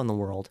they have on the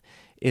world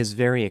is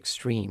very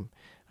extreme.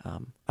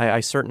 I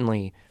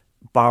certainly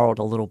borrowed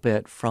a little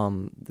bit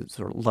from the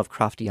sort of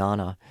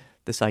Lovecraftiana,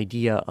 this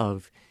idea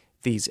of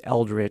these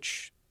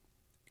eldritch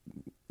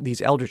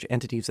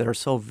entities that are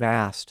so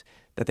vast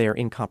that they are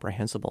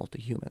incomprehensible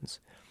to humans.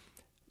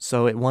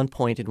 So at one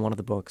point in one of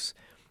the books,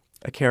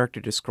 a character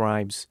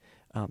describes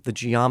the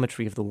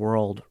geometry of the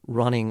world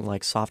running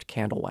like soft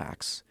candle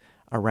wax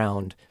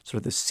around sort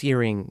of the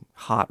searing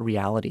hot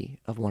reality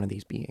of one of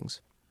these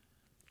beings.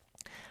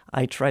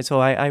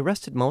 I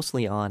rested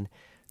mostly on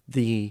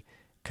the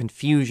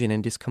confusion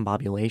and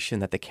discombobulation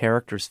that the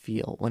characters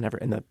feel whenever,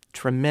 and the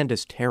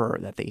tremendous terror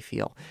that they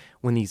feel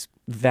when these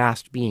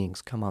vast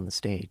beings come on the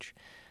stage.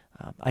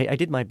 I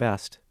did my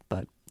best,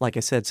 but like I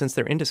said, since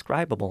they're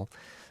indescribable,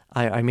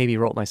 I maybe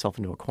wrote myself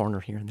into a corner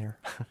here and there.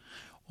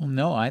 Well,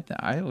 no, I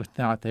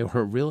thought they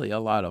were really a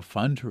lot of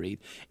fun to read.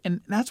 And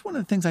that's one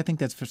of the things I think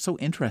that's so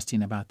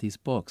interesting about these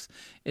books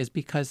is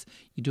because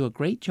you do a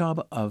great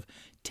job of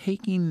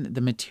taking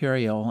the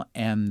material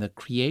and the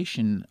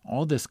creation,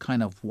 all this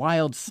kind of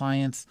wild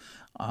science,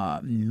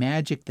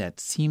 magic that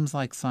seems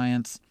like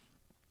science,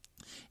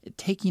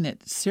 taking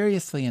it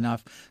seriously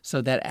enough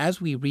so that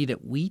as we read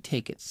it, we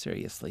take it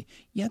seriously.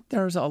 Yet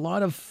there's a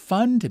lot of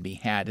fun to be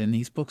had in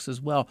these books as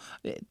well.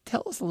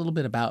 Tell us a little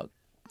bit about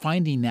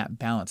finding that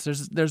balance.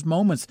 There's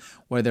moments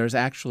where there's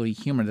actually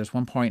humor. There's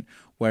one point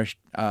where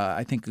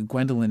I think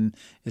Gwendolyn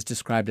is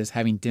described as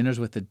having dinners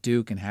with the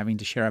Duke and having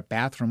to share a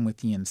bathroom with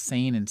the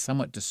insane and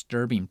somewhat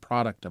disturbing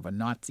product of a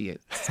Nazi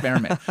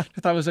experiment. I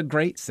thought it was a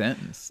great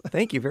sentence.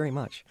 Thank you very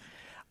much.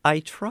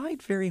 I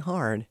tried very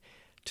hard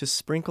to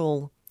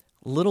sprinkle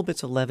little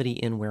bits of levity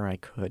in where I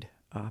could.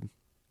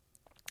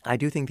 I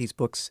do think these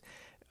books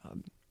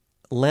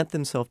lent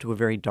themselves to a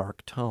very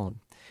dark tone.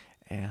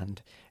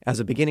 And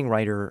as a beginning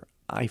writer,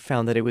 I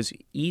found that it was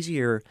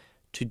easier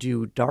to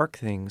do dark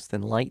things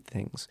than light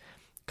things.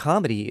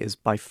 Comedy is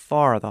by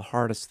far the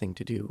hardest thing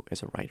to do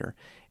as a writer,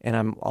 and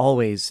I'm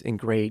always in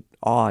great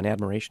awe and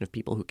admiration of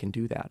people who can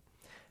do that.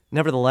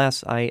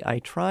 Nevertheless,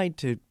 I tried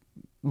to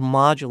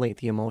modulate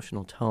the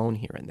emotional tone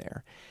here and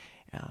there.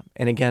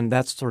 And again,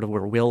 that's sort of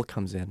where Will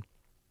comes in.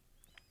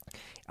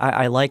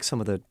 I like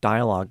some of the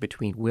dialogue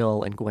between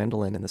Will and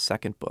Gwendolyn in the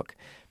second book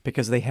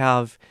because they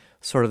have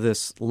sort of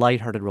this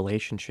lighthearted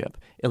relationship.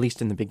 At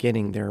least in the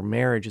beginning, their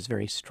marriage is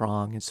very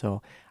strong, and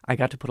so I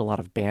got to put a lot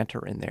of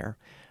banter in there.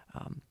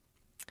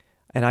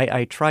 And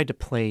I tried to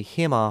play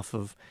him off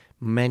of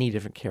many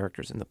different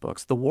characters in the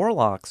books. The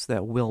warlocks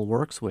that Will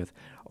works with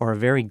are a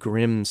very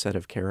grim set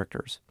of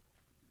characters.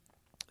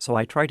 So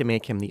I tried to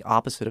make him the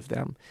opposite of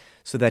them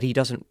so that he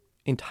doesn't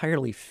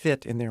entirely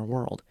fit in their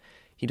world.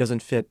 He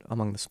doesn't fit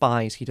among the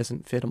spies. He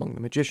doesn't fit among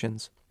the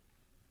magicians.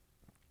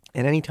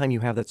 And anytime you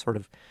have that sort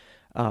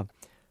of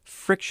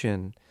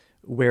friction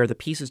where the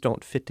pieces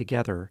don't fit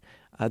together,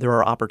 there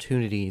are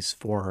opportunities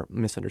for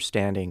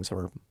misunderstandings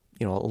or,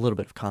 a little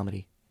bit of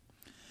comedy.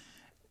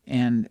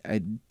 And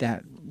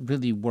that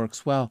really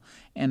works well.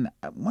 And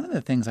one of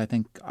the things I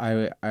think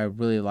I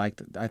really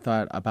liked, I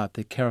thought about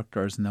the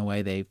characters and the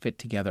way they fit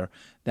together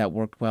that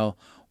worked well,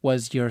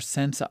 was your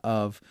sense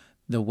of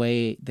the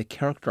way the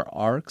character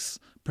arcs.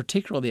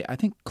 Particularly, I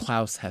think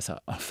Klaus has a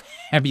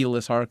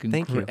fabulous arc,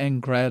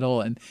 and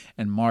Gretel and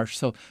Marsh.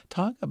 So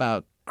talk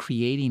about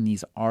creating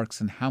these arcs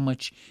and how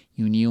much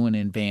you knew in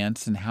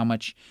advance and how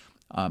much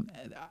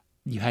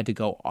you had to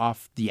go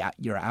off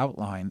your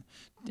outline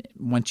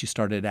once you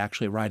started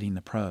actually writing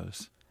the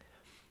prose.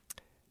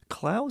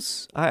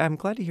 Klaus, I'm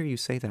glad to hear you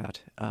say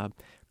that.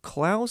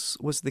 Klaus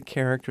was the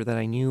character that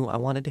I knew I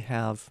wanted to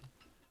have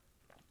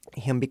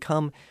him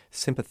become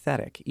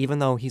sympathetic. Even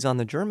though he's on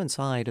the German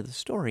side of the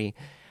story,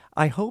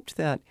 I hoped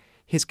that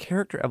his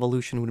character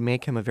evolution would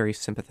make him a very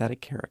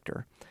sympathetic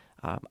character.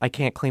 I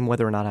can't claim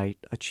whether or not I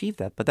achieved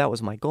that, but that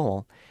was my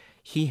goal.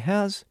 He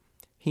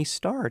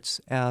starts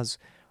as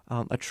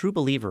a true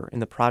believer in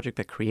the project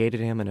that created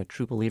him, and a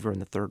true believer in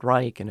the Third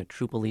Reich, and a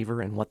true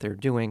believer in what they're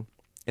doing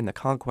in the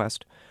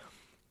conquest.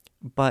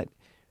 But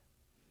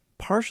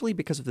partially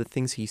because of the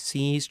things he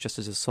sees just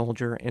as a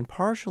soldier, and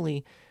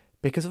partially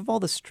because of all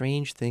the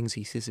strange things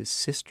he sees his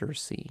sister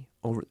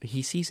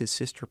he sees his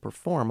sister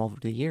perform over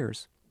the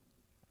years,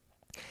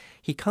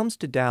 he comes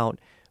to doubt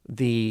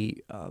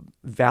the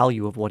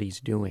value of what he's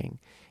doing,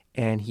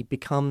 and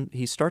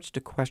he starts to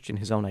question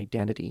his own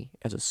identity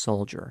as a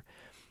soldier.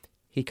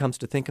 He comes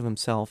to think of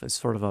himself as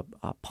sort of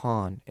a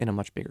pawn in a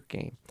much bigger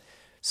game.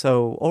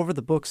 So over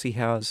the books, he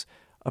has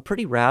a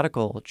pretty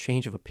radical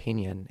change of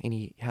opinion, and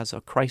he has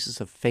a crisis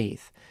of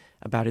faith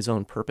about his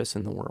own purpose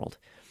in the world.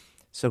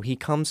 So he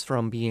comes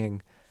from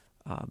being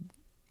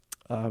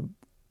a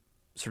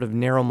sort of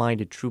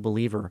narrow-minded true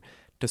believer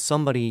to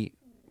somebody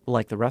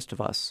like the rest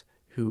of us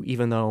who,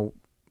 even though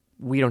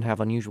we don't have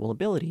unusual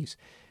abilities,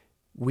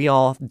 we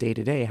all day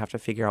to day have to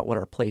figure out what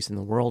our place in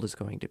the world is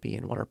going to be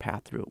and what our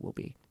path through it will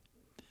be.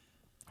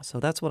 So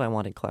that's what I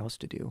wanted Klaus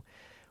to do.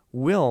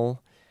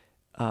 Will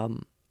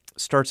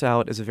starts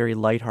out as a very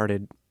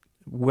lighthearted,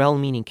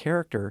 well-meaning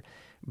character,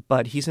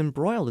 But he's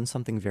embroiled in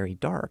something very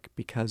dark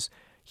because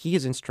he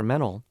is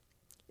instrumental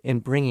in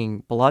bringing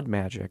blood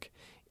magic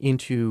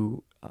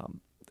into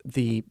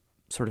the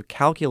sort of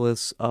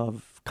calculus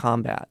of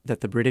combat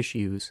that the British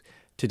use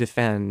to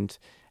defend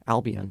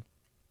Albion.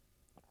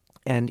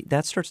 And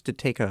that starts to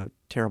take a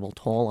terrible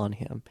toll on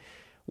him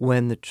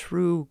when the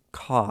true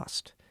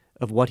cost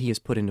of what he has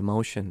put into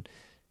motion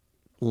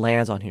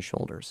lands on his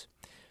shoulders.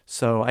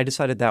 So I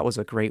decided that was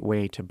a great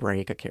way to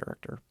break a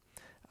character.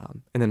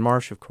 And then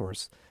Marsh, of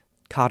course,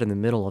 caught in the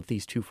middle of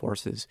these two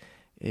forces,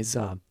 is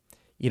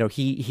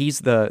he's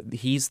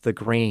the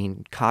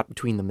grain caught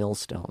between the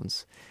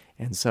millstones,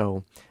 and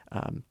so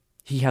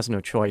he has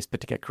no choice but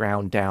to get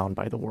ground down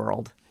by the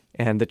world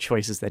and the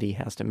choices that he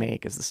has to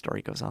make as the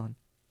story goes on.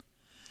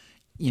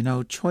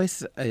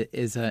 Choice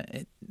is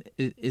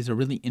a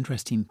really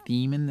interesting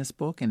theme in this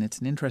book, and it's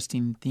an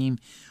interesting theme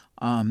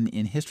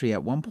in history.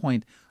 At one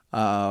point,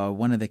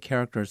 one of the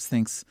characters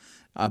thinks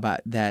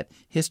about that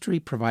history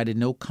provided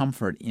no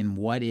comfort in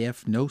what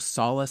if, no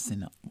solace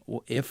in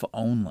if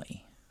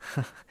only.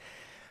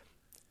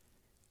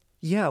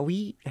 Yeah,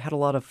 we had a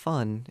lot of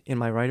fun in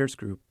my writers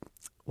group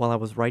while I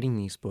was writing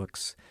these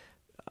books,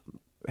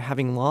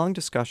 having long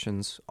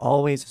discussions,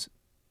 always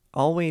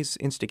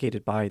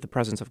instigated by the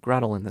presence of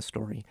Gretel in the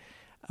story,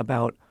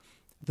 about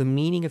the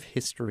meaning of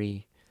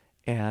history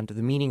and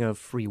the meaning of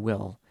free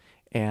will,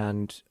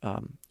 and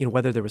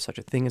whether there was such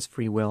a thing as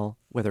free will,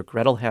 whether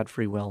Gretel had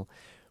free will,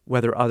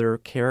 whether other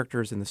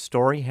characters in the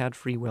story had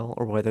free will,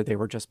 or whether they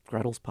were just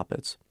Gretel's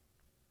puppets,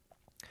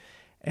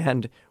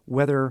 and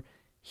whether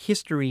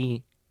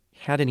history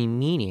had any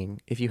meaning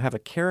if you have a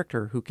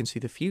character who can see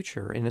the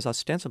future and is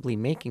ostensibly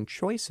making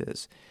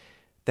choices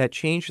that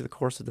change the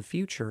course of the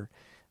future.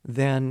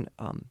 Then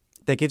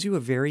that gives you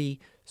a very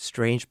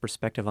strange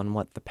perspective on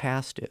what the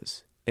past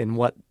is and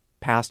what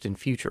past and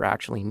future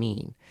actually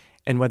mean,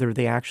 and whether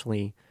they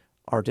actually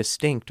are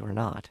distinct or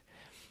not.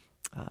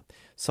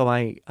 So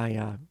I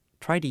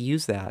tried to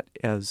use that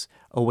as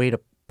a way to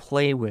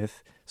play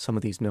with some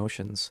of these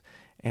notions,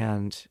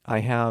 and I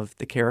have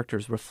the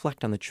characters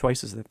reflect on the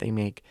choices that they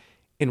make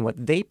in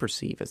what they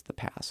perceive as the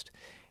past,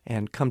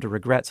 and come to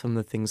regret some of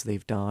the things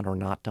they've done or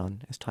not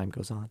done as time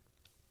goes on.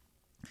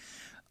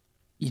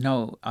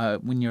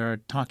 When you're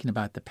talking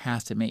about the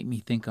past, it made me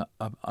think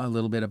a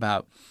little bit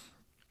about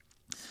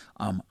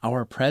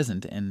our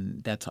present,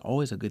 and that's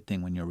always a good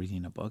thing when you're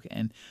reading a book.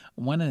 And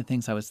one of the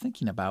things I was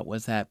thinking about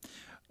was that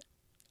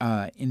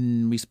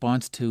in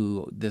response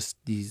to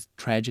these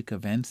tragic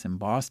events in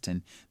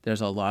Boston,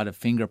 there's a lot of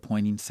finger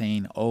pointing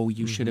saying, oh,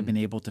 you should have been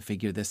able to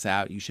figure this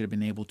out. You should have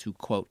been able to,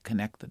 quote,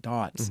 connect the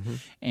dots.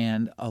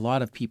 And a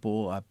lot of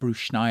people,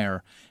 Bruce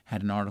Schneier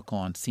had an article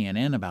on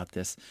CNN about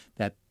this,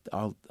 that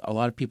a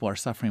lot of people are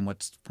suffering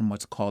from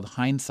what's called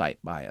hindsight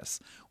bias,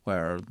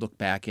 where look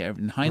back,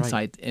 in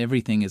hindsight,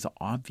 everything is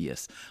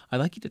obvious. I'd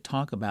like you to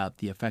talk about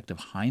the effect of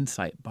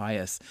hindsight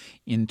bias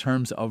in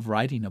terms of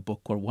writing a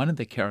book where one of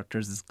the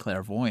characters is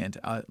clairvoyant,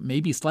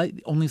 maybe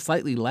only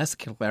slightly less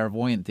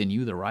clairvoyant than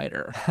you, the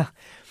writer.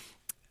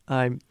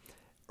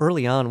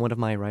 Early on, one of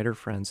my writer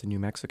friends in New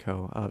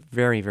Mexico, a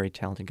very, very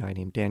talented guy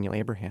named Daniel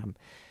Abraham,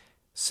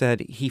 said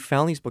he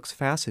found these books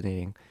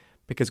fascinating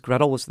because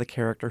Gretel was the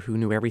character who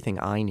knew everything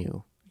I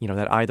knew,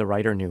 that I, the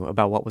writer, knew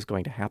about what was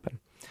going to happen.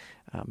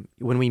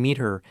 When we meet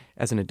her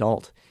as an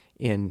adult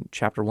in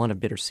Chapter 1 of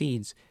Bitter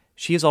Seeds,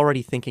 she is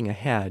already thinking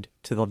ahead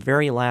to the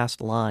very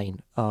last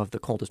line of The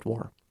Coldest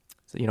War,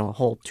 so, a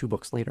whole 2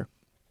 books later.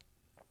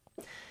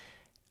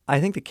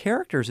 I think the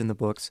characters in the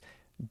books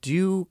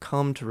do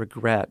come to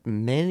regret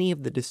many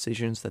of the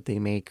decisions that they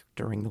make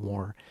during the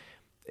war,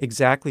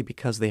 exactly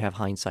because they have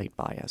hindsight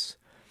bias.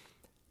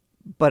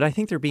 But I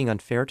think they're being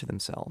unfair to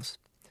themselves.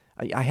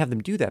 I have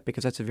them do that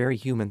because that's a very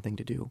human thing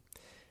to do.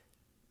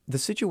 The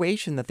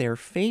situation that they are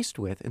faced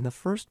with in the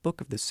first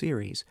book of the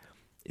series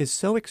is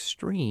so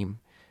extreme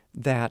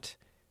that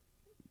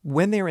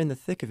when they're in the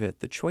thick of it,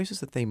 the choices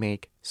that they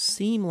make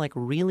seem like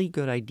really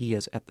good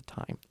ideas at the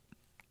time.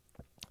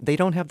 They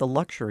don't have the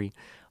luxury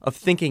of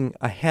thinking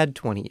ahead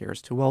 20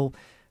 years to, well,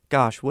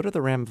 gosh, what are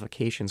the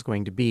ramifications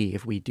going to be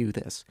if we do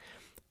this?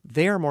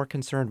 They are more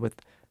concerned with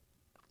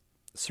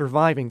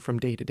surviving from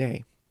day to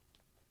day.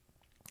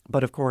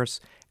 But of course,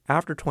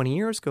 after 20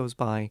 years goes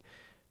by,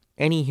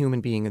 any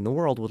human being in the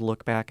world would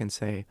look back and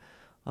say,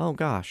 oh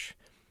gosh,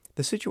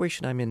 the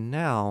situation I'm in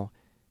now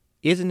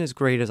isn't as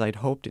great as I'd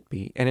hoped it'd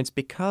be, and it's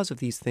because of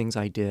these things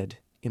I did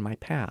in my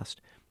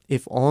past.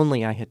 If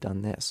only I had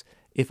done this.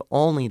 If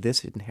only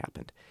this hadn't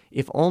happened.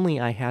 If only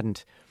I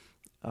hadn't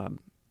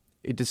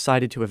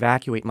decided to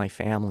evacuate my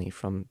family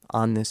from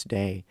on this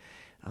day.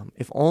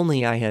 If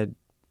only I had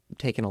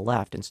taken a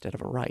left instead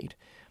of a right.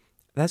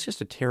 That's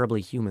just a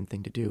terribly human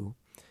thing to do,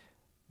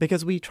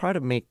 because we try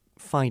to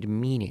find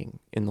meaning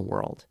in the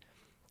world,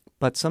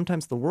 but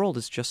sometimes the world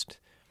is just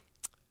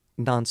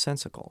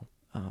nonsensical.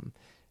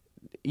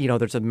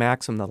 There's a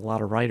maxim that a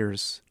lot of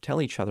writers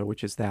tell each other,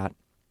 which is that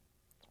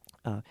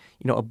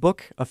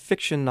a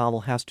fiction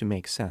novel has to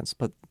make sense,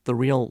 but the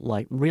real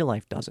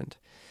life doesn't.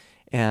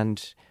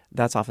 And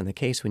that's often the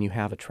case when you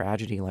have a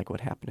tragedy like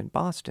what happened in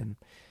Boston.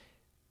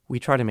 We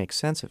try to make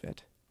sense of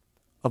it,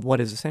 of what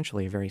is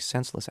essentially a very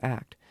senseless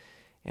act.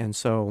 And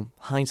so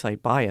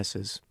hindsight bias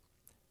is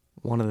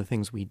one of the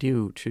things we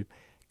do to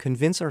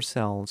convince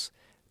ourselves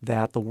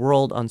that the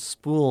world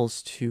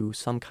unspools to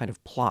some kind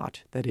of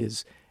plot that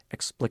is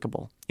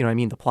explicable.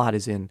 The plot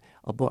is in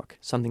a book,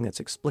 something that's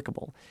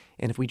explicable.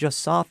 And if we just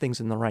saw things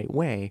in the right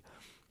way,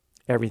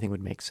 everything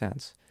would make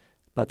sense.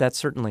 But that's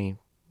certainly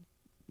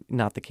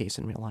not the case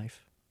in real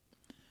life.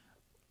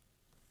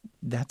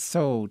 That's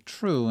so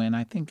true. And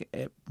I think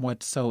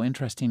what's so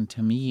interesting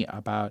to me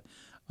about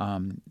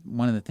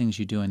one of the things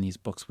you do in these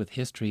books with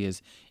history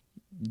is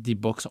the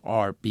books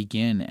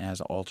begin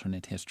as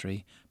alternate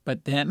history,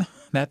 but then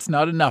that's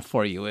not enough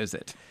for you, is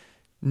it?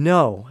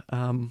 No.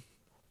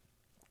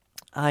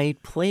 I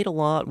played a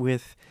lot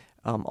with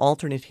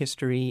alternate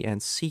history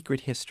and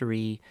secret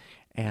history,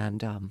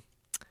 and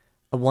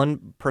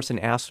one person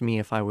asked me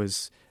if I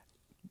was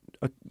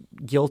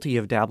guilty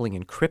of dabbling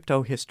in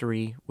crypto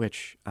history,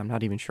 which I'm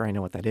not even sure I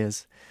know what that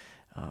is.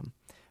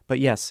 But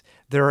yes,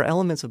 there are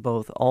elements of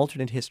both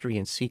alternate history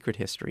and secret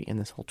history in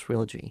this whole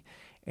trilogy.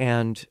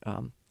 And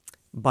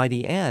by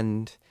the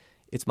end,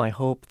 it's my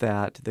hope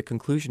that the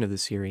conclusion of the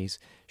series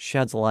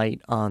sheds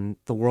light on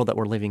the world that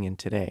we're living in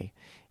today.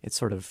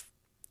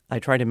 I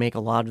try to make a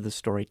lot of the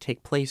story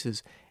take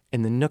places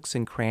in the nooks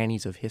and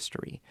crannies of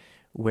history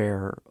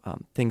where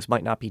things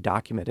might not be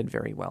documented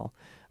very well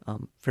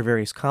for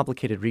various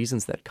complicated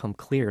reasons that come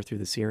clear through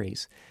the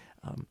series.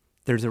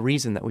 There's a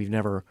reason that we've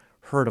never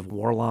heard of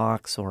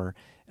warlocks or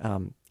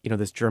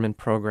this German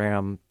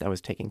program that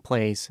was taking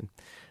place. And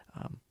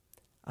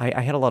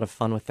I had a lot of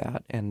fun with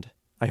that, and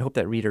I hope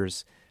that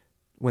readers,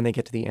 when they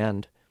get to the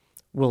end,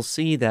 will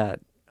see that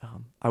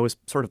I was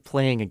sort of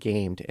playing a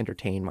game to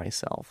entertain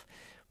myself,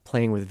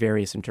 playing with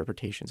various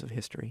interpretations of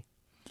history.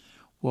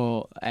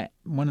 Well,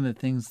 one of the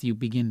things you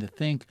begin to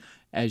think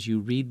as you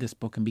read this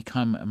book and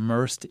become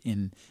immersed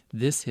in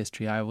this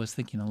history, I was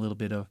thinking a little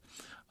bit of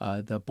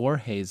the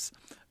Borges,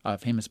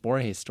 famous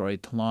Borges story,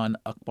 Talon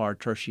Akbar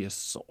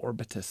Tertius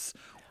Orbitus,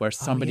 where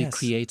somebody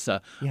creates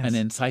an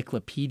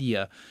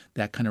encyclopedia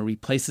that kind of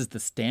replaces the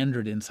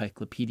standard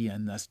encyclopedia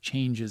and thus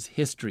changes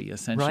history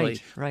essentially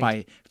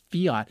by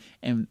fiat.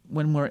 And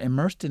when we're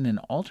immersed in an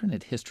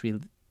alternate history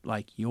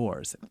like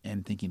yours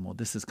and thinking, well,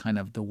 this is kind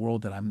of the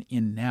world that I'm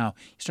in now,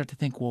 you start to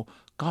think, well,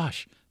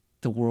 gosh,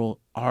 the world,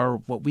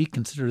 what we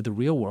consider the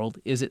real world,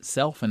 is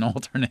itself an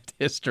alternate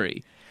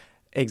history.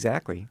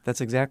 Exactly. That's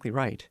exactly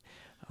right.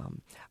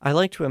 I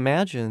like to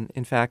imagine,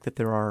 in fact, that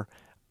there are,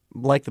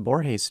 like the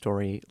Borges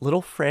story,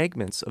 little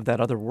fragments of that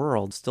other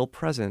world still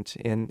present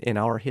in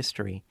our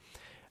history.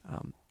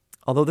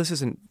 Although this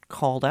isn't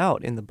called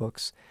out in the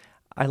books,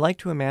 I like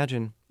to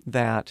imagine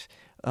that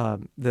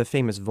the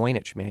famous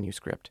Voynich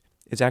manuscript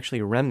is actually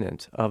a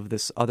remnant of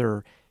this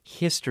other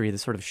history,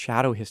 this sort of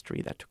shadow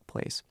history that took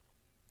place.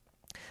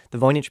 The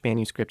Voynich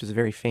manuscript is a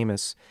very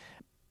famous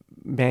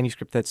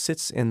manuscript that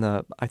sits in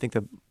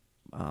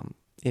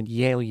in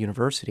Yale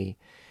University,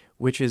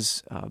 which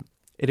is,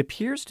 it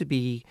appears to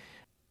be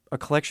a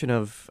collection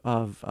of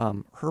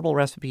herbal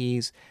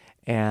recipes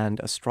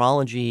and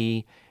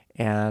astrology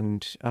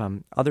and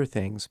other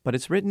things, but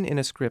it's written in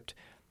a script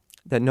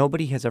that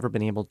nobody has ever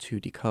been able to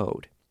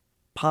decode,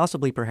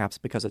 possibly perhaps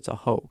because it's a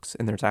hoax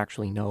and there's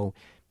actually no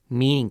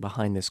meaning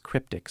behind this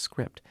cryptic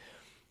script.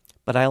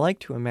 But I like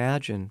to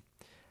imagine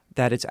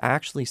that it's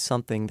actually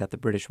something that the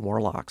British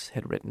warlocks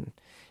had written.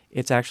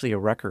 It's actually a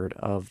record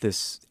of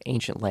this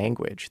ancient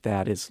language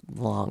that is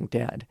long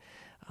dead.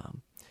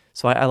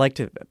 So I like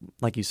to,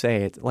 like you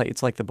say,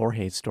 it's like the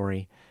Borges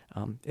story.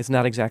 It's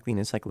not exactly an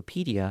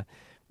encyclopedia,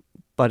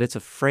 but it's a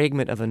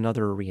fragment of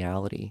another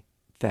reality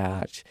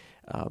that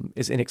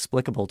is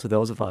inexplicable to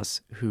those of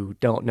us who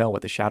don't know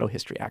what the shadow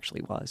history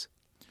actually was.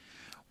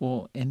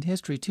 Well, and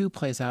history, too,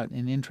 plays out in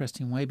an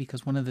interesting way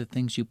because one of the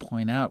things you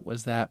point out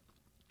was that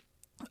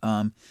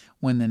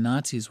when the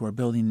Nazis were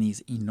building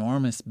these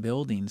enormous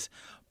buildings,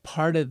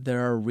 part of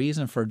their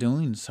reason for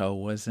doing so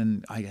was,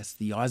 I guess,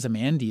 the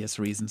Ozymandias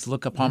reasons.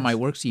 Look upon my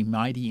works, ye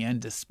mighty, and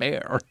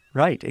despair.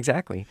 Right,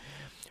 exactly.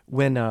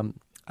 When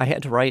I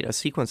had to write a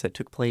sequence that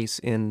took place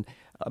in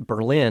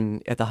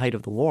Berlin at the height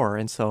of the war,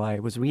 and so I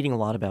was reading a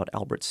lot about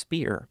Albert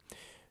Speer,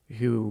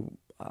 who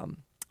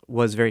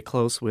was very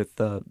close with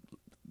the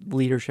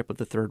leadership of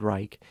the Third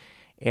Reich,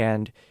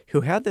 and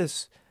who had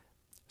this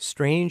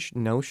strange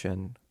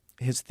notion,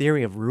 his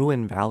theory of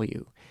ruin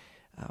value,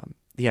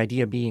 the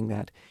idea being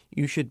that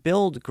you should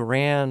build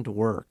grand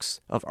works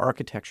of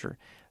architecture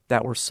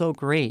that were so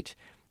great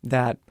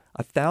that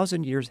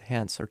 1,000 years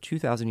hence or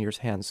 2,000 years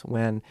hence,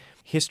 when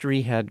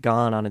history had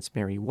gone on its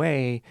merry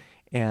way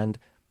and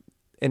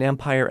an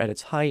empire at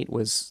its height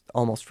was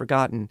almost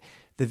forgotten,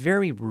 the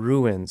very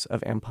ruins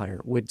of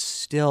empire would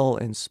still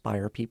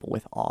inspire people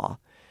with awe.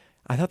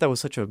 I thought that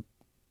was such a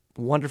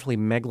wonderfully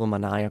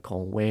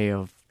megalomaniacal way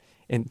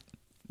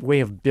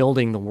of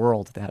building the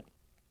world that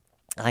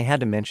I had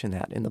to mention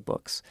that in the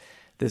books.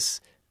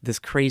 This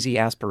crazy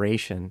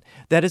aspiration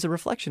that is a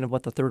reflection of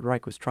what the Third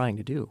Reich was trying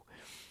to do.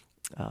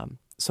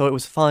 So it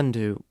was fun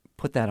to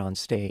put that on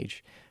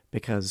stage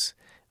because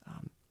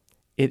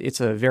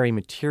it's a very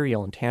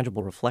material and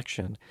tangible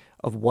reflection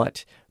of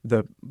what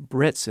the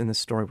Brits in this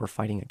story were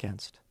fighting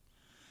against.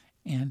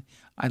 And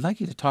I'd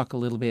like you to talk a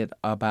little bit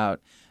about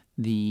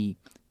the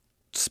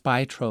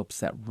spy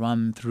tropes that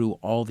run through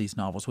all these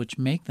novels, which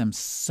make them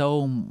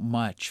so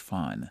much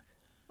fun.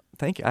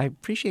 Thank you. I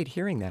appreciate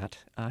hearing that.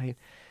 I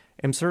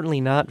am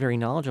certainly not very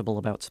knowledgeable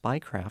about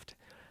spycraft,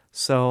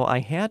 so I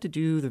had to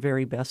do the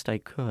very best I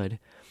could.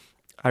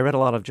 I read a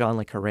lot of John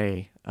le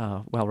Carré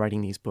while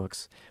writing these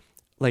books,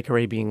 le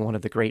Carré being one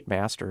of the great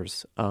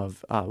masters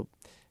of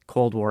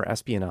Cold War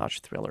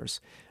espionage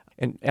thrillers,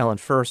 and Alan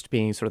Furst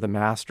being sort of the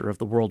master of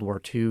the World War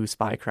II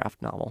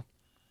spycraft novel.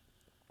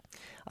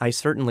 I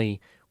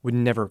certainly would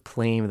never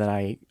claim that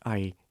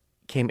I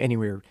came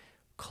anywhere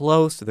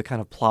close to the kind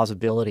of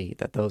plausibility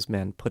that those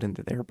men put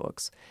into their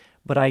books,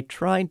 but I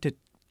tried to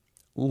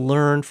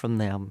learn from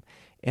them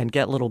and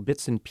get little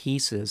bits and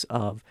pieces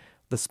of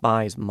the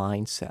spy's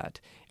mindset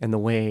and the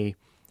way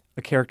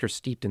a character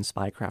steeped in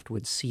spycraft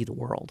would see the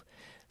world.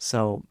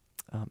 So,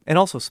 and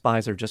also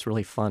spies are just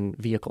really fun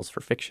vehicles for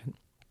fiction.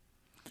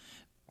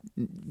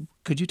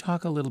 Could you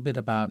talk a little bit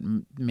about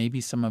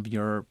maybe some of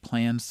your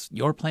plans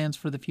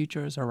for the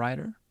future as a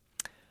writer?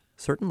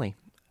 Certainly.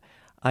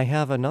 I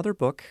have another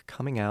book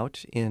coming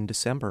out in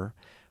December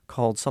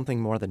called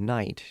Something More Than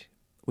Night,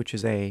 which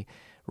is a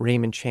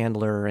Raymond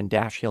Chandler and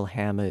Dashiell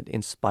Hammett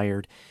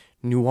inspired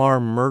noir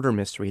murder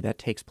mystery that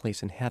takes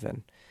place in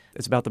heaven.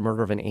 It's about the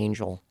murder of an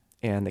angel,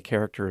 and the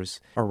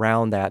characters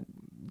around that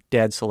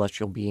dead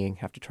celestial being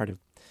have to try to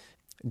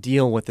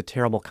deal with the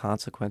terrible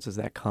consequences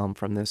that come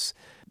from this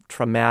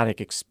traumatic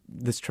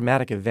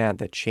event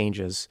that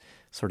changes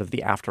sort of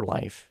the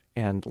afterlife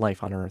and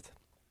life on Earth.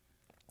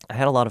 I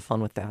had a lot of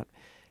fun with that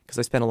because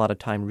I spent a lot of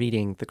time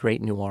reading the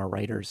great noir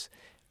writers,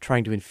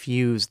 trying to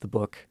infuse the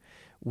book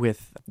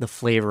with the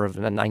flavor of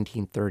a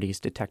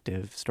 1930s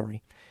detective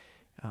story.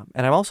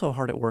 And I'm also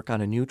hard at work on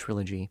a new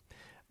trilogy,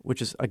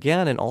 which is,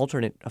 again,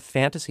 a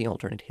fantasy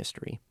alternate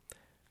history.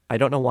 I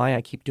don't know why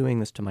I keep doing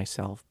this to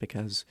myself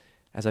because,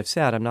 as I've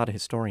said, I'm not a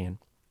historian.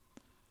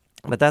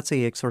 But that's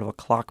a sort of a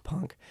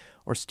clockpunk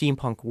or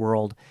steampunk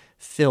world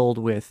filled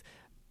with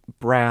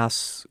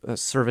brass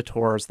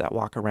servitors that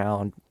walk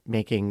around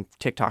making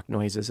tick-tock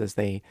noises as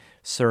they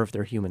serve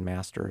their human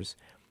masters.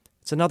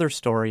 It's another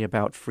story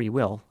about free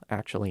will,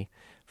 actually.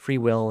 Free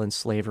will and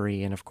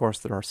slavery, and of course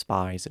there are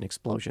spies and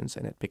explosions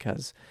in it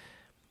because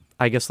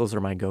I guess those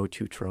are my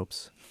go-to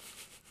tropes.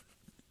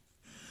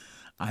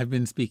 I've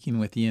been speaking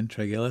with Ian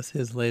Tregillis.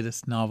 His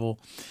latest novel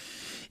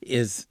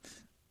is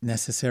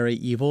Necessary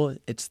Evil.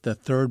 It's the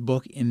third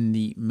book in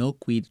the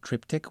Milkweed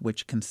Triptych,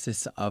 which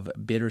consists of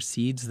Bitter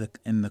Seeds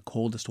in the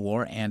Coldest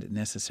War and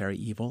Necessary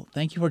Evil.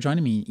 Thank you for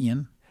joining me,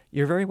 Ian.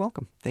 You're very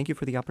welcome. Thank you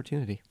for the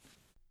opportunity.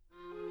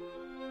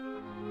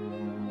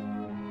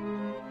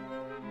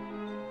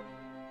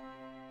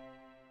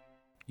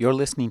 You're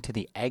listening to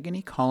the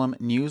Agony Column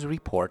News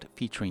Report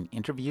featuring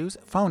interviews,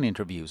 phone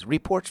interviews,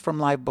 reports from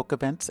live book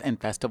events and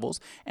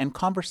festivals, and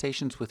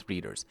conversations with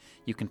readers.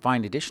 You can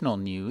find additional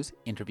news,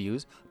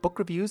 interviews, book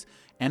reviews,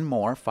 and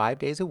more 5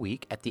 days a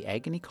week at the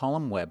Agony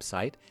Column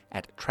website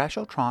at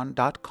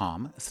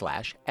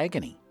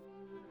trashotron.com/agony.